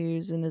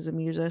tattoos and is a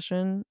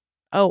musician.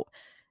 Oh,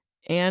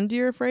 and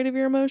you're afraid of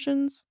your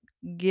emotions?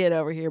 Get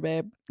over here,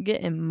 babe.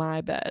 Get in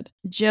my bed.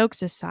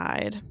 Jokes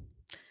aside,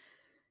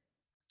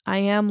 I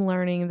am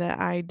learning that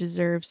I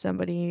deserve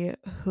somebody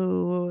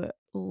who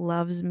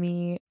loves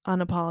me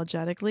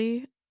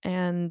unapologetically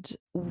and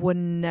would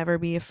never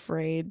be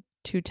afraid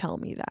to tell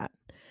me that.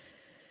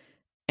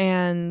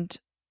 And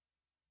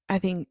I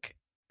think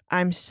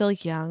I'm still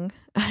young.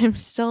 I'm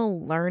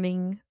still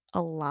learning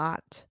a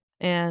lot.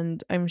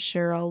 And I'm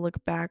sure I'll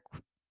look back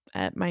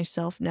at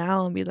myself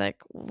now and be like,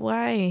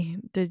 why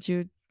did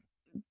you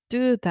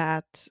do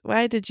that?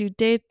 Why did you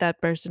date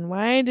that person?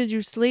 Why did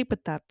you sleep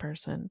with that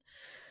person?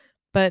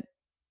 But,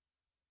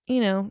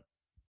 you know,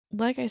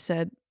 like I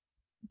said,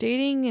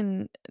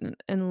 dating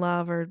and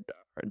love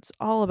it's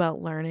all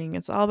about learning.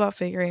 It's all about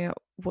figuring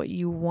out what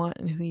you want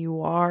and who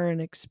you are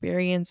and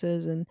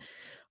experiences and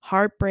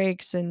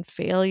heartbreaks and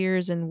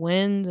failures and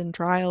wins and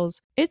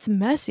trials. It's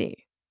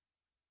messy.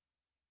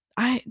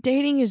 I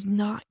Dating is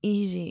not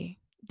easy.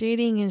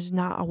 Dating is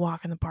not a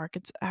walk in the park.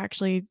 It's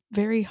actually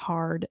very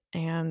hard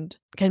and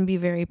can be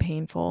very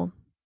painful.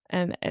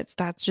 And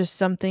that's just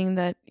something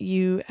that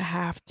you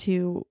have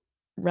to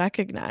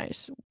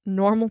recognize.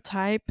 Normal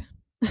type,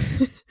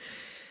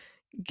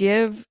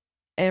 give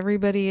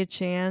everybody a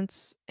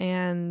chance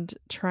and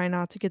try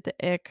not to get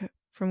the ick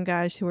from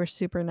guys who are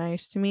super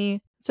nice to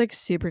me. It's like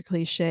super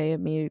cliche of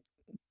me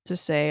to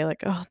say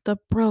like, "Oh, the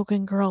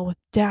broken girl with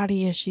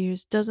daddy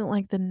issues doesn't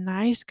like the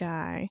nice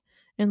guy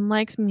and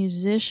likes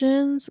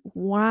musicians."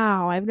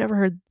 Wow, I've never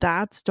heard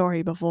that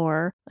story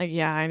before. Like,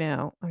 yeah, I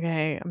know.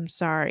 Okay, I'm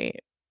sorry.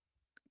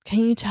 Can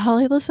you tell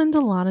I listened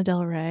to Lana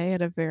Del Rey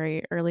at a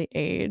very early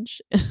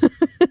age?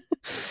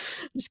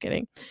 Just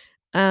kidding.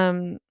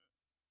 Um,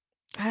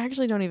 I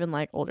actually don't even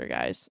like older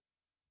guys.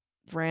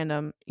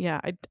 Random. Yeah,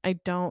 I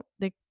don't,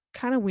 they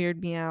kinda weird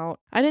me out.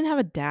 I didn't have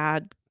a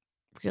dad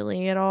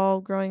really at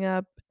all growing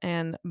up,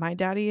 and my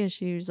daddy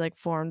issues, like,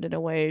 formed in a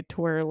way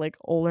to where, like,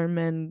 older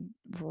men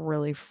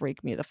really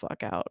freak me the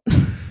fuck out.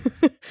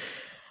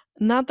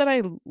 Not that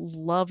I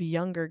love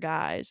younger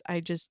guys, I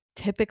just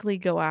typically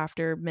go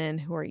after men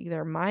who are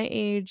either my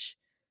age,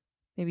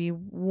 maybe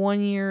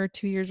 1 year,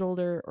 2 years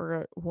older,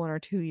 or 1 or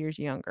 2 years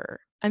younger.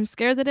 I'm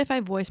scared that if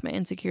I voice my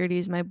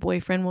insecurities, my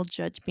boyfriend will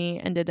judge me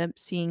and end up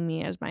seeing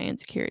me as my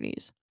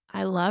insecurities.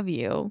 I love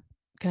you.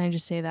 Can I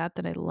just say that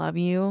I love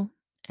you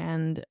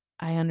and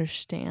I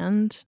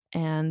understand,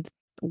 and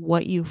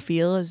what you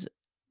feel is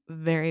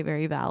very,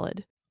 very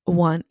valid.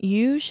 One,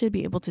 you should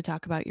be able to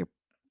talk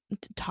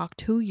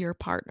to your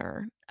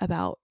partner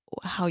about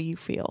how you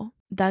feel.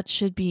 That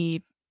should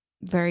be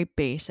very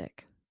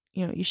basic.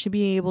 You should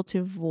be able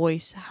to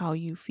voice how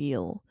you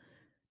feel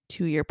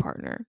to your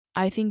partner.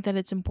 I think that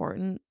it's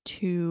important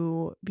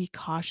to be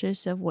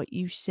cautious of what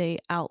you say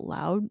out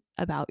loud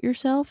about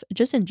yourself,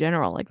 just in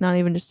general, like not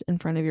even just in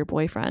front of your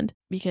boyfriend,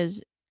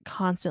 because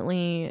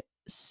constantly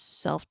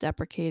self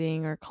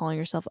deprecating or calling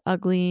yourself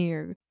ugly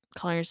or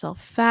calling yourself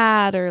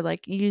fat or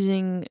like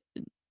using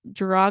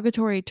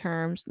derogatory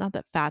terms, not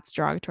that fat's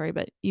derogatory,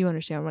 but you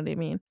understand what I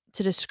mean,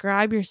 to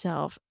describe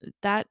yourself,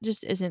 that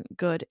just isn't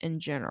good in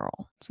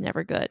general. It's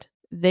never good.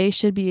 They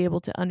should be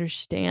able to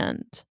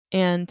understand.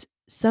 And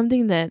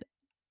something that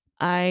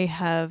I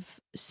have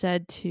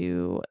said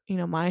to,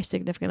 my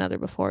significant other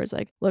before is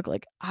like, look,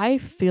 like I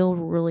feel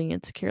really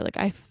insecure. Like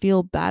I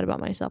feel bad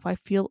about myself. I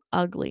feel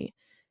ugly.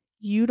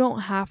 You don't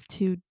have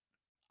to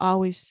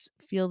always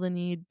feel the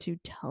need to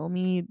tell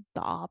me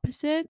the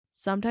opposite.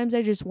 Sometimes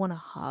I just want a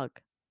hug.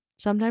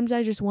 Sometimes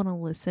I just want a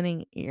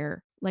listening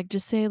ear. Like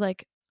just say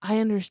like I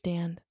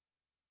understand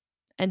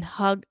and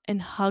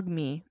hug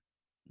me.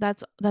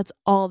 That's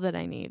all that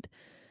I need.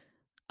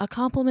 A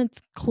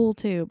compliment's cool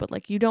too, but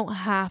like you don't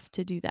have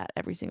to do that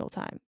every single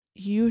time.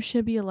 You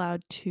should be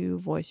allowed to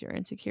voice your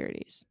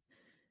insecurities.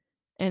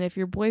 And if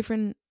your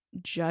boyfriend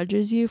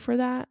judges you for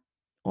that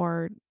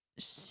or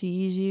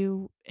sees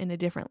you in a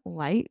different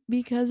light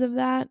because of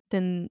that,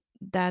 then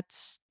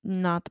that's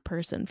not the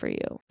person for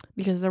you.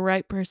 Because the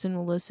right person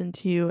will listen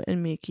to you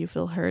and make you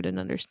feel heard and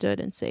understood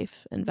and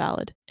safe and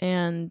valid.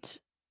 And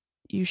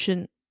you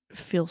shouldn't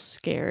feel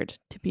scared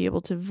to be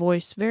able to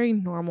voice very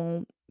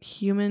normal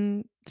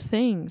human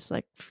things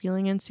like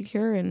feeling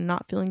insecure and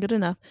not feeling good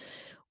enough.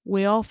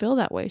 We all feel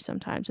that way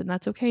sometimes, and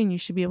that's okay, and you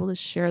should be able to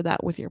share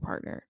that with your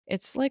partner.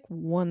 It's like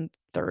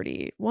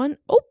 1:30.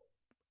 Oh,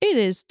 it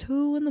is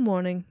 2 in the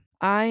morning.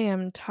 I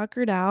am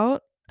tuckered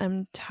out,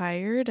 I'm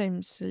tired,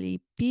 I'm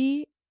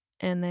sleepy,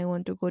 and I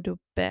want to go to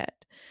bed.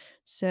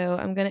 So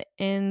I'm gonna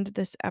end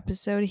this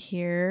episode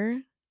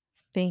here.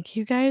 Thank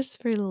you guys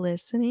for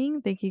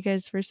listening. Thank you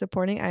guys for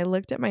supporting. I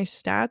looked at my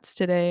stats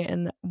today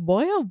and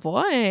boy, oh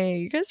boy,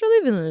 you guys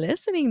really been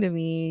listening to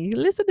me. You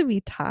listen to me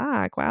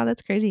talk. Wow,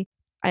 that's crazy.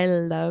 I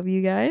love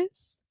you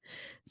guys.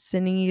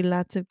 Sending you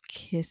lots of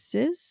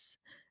kisses.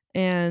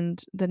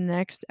 And the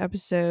next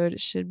episode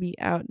should be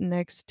out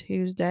next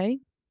Tuesday.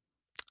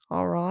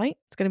 All right.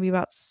 It's going to be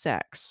about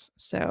sex.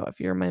 So if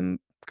you're my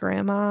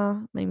grandma,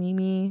 my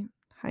Mimi,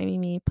 hi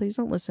Mimi, please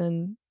don't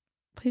listen.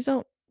 Please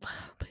don't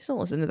please don't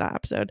listen to that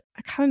episode.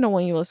 I kind of don't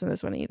want you to listen to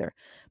this one either.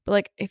 But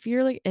like if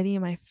you're like any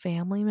of my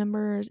family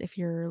members, if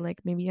you're like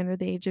maybe under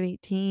the age of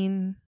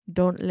 18,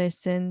 don't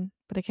listen.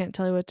 But I can't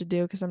tell you what to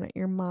do because I'm not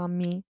your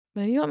mommy.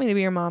 But if you want me to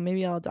be your mom,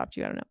 maybe I'll adopt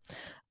you. I don't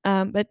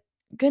know. But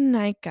good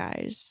night,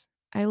 guys.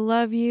 I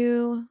love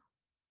you.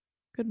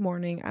 Good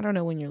morning. I don't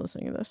know when you're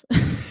listening to this.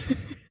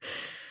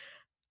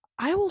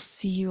 I will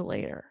see you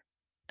later.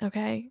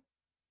 Okay?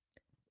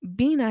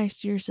 Be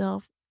nice to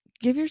yourself.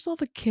 Give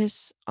yourself a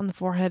kiss on the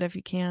forehead if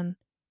you can,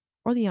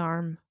 or the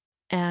arm,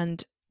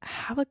 and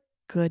have a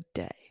good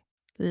day.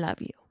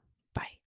 Love you. Bye.